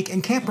this week.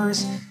 And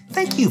campers,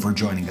 thank you for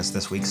joining us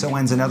this week. So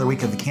ends another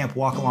week of the Camp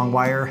Walk Along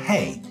Wire.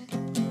 Hey,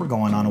 we're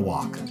going on a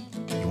walk.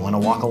 You want to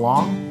walk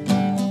along?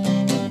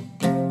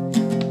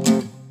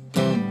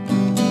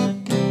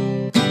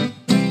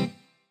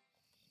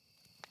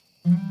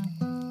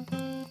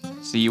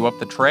 See you up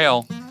the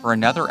trail for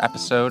another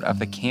episode of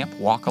the Camp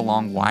Walk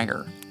Along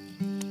Wire.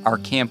 Our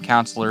camp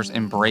counselors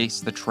embrace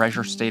the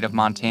treasure state of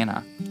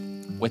Montana,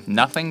 with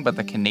nothing but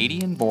the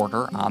Canadian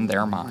border on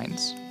their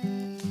minds.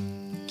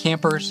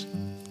 Campers,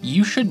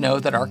 you should know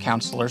that our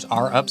counselors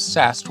are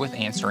obsessed with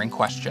answering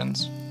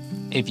questions.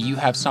 If you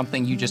have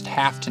something you just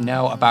have to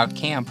know about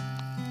camp,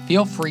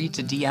 feel free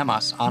to DM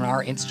us on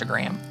our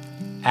Instagram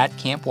at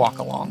Camp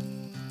Walkalong.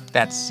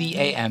 That's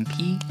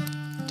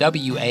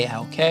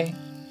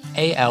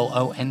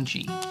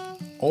CampWalkalong.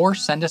 Or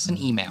send us an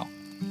email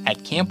at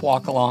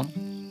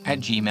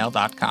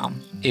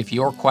campwalkalong@gmail.com. If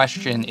your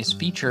question is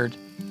featured,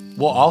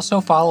 we'll also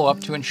follow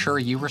up to ensure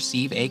you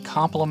receive a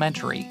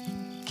complimentary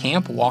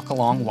Camp Walk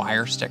Along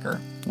Wire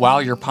sticker.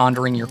 While you're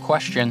pondering your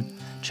question,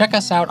 check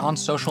us out on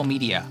social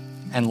media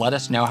and let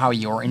us know how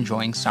you're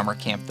enjoying summer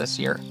camp this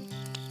year.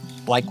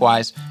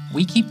 Likewise,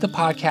 we keep the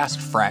podcast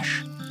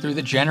fresh through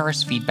the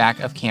generous feedback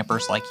of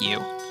campers like you.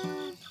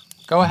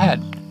 Go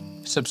ahead,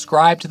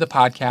 subscribe to the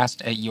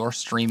podcast at your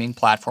streaming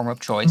platform of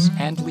choice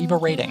and leave a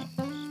rating.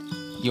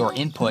 Your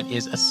input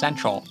is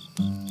essential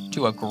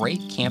to a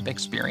great camp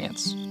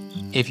experience.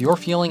 If you're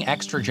feeling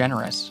extra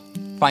generous,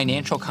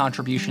 financial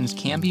contributions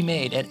can be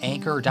made at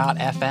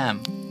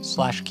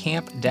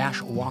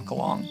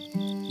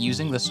anchor.fm/camp-walkalong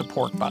using the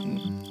support button.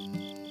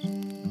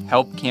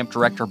 Help Camp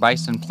Director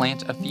Bison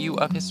plant a few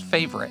of his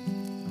favorite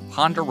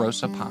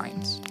Ponderosa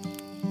pines.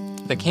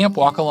 The Camp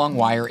Walk Along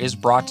Wire is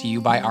brought to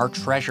you by our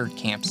treasured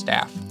camp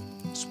staff,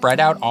 spread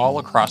out all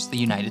across the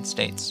United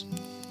States.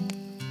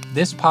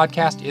 This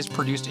podcast is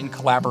produced in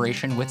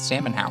collaboration with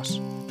Salmon House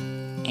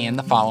and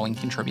the following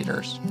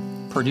contributors.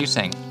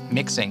 Producing,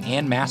 mixing,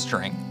 and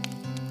mastering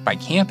by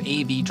Camp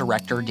AV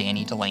Director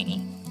Danny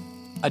Delaney.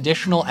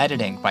 Additional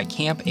editing by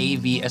Camp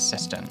AV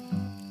Assistant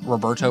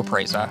Roberto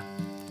Preza.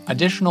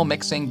 Additional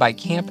mixing by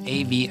Camp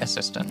AV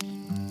Assistant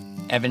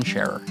Evan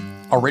Scherer.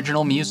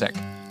 Original music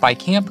by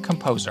Camp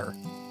Composer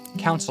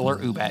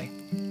Counselor Ube.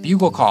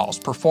 Bugle calls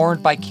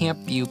performed by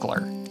Camp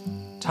Bugler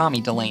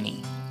Tommy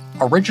Delaney.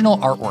 Original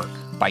artwork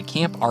by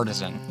Camp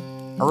Artisan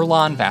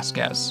Erlon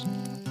Vasquez.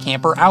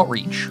 Camper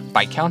Outreach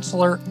by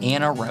Counselor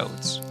Anna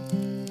Rhodes.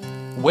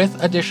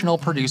 With additional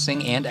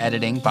producing and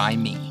editing by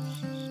me,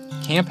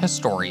 Camp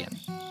Historian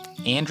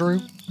Andrew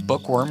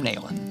Bookworm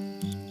Nalen.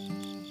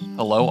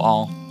 Hello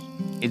all,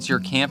 it's your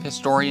Camp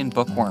Historian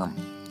Bookworm,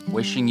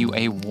 wishing you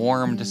a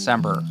warm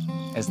December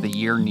as the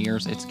year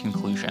nears its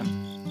conclusion.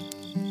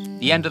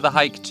 The end of the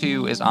hike,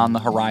 too, is on the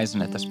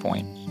horizon at this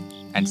point,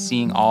 and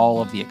seeing all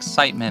of the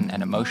excitement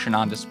and emotion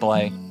on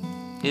display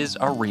is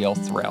a real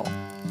thrill.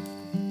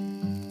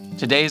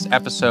 Today's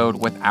episode,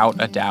 without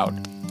a doubt,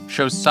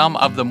 shows some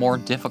of the more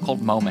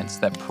difficult moments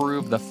that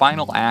prove the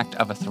final act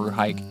of a thru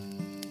hike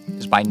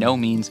is by no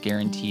means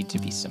guaranteed to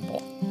be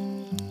simple.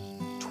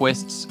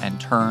 Twists and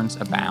turns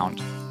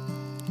abound,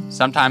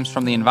 sometimes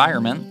from the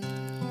environment,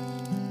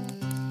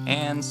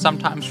 and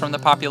sometimes from the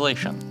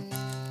population.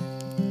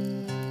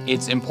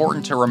 It's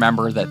important to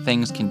remember that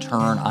things can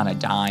turn on a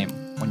dime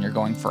when you're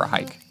going for a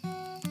hike,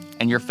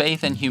 and your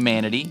faith in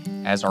humanity,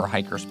 as our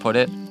hikers put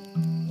it,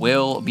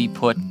 will be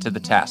put to the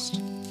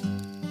test.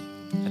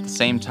 At the the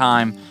same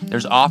time,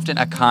 there's often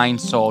a kind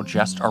soul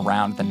just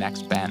around the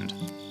next bend.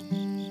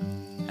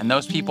 And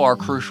those people are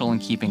crucial in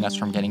keeping us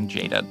from getting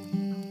jaded.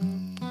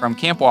 From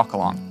Camp Walk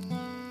Along,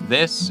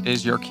 this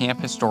is your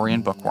camp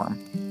historian Bookworm,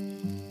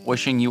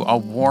 wishing you a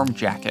warm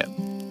jacket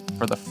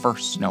for the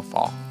first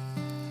snowfall,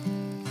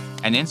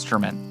 an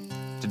instrument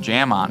to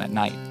jam on at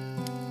night,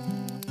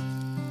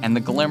 and the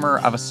glimmer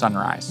of a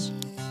sunrise,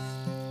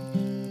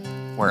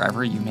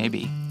 wherever you may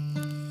be.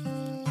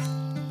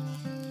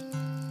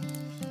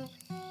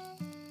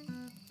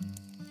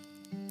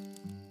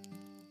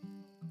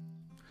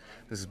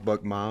 This is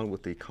Buck Mild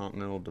with the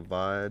Continental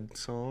Divide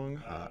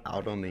song,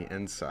 Out on the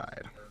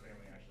Inside.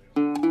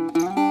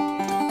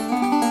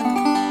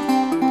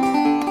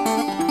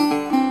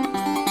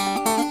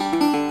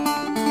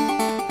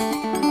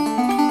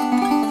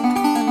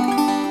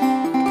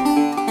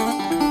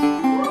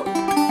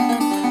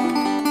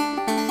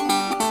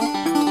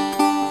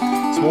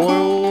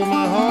 Spoiled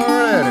my heart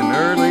at an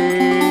early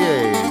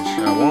age.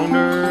 I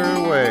wandered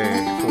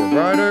away for a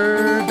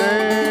brighter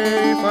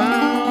day.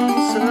 Found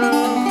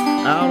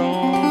myself out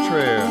on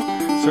trail.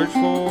 Search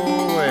for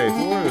a way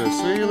for the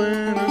sweet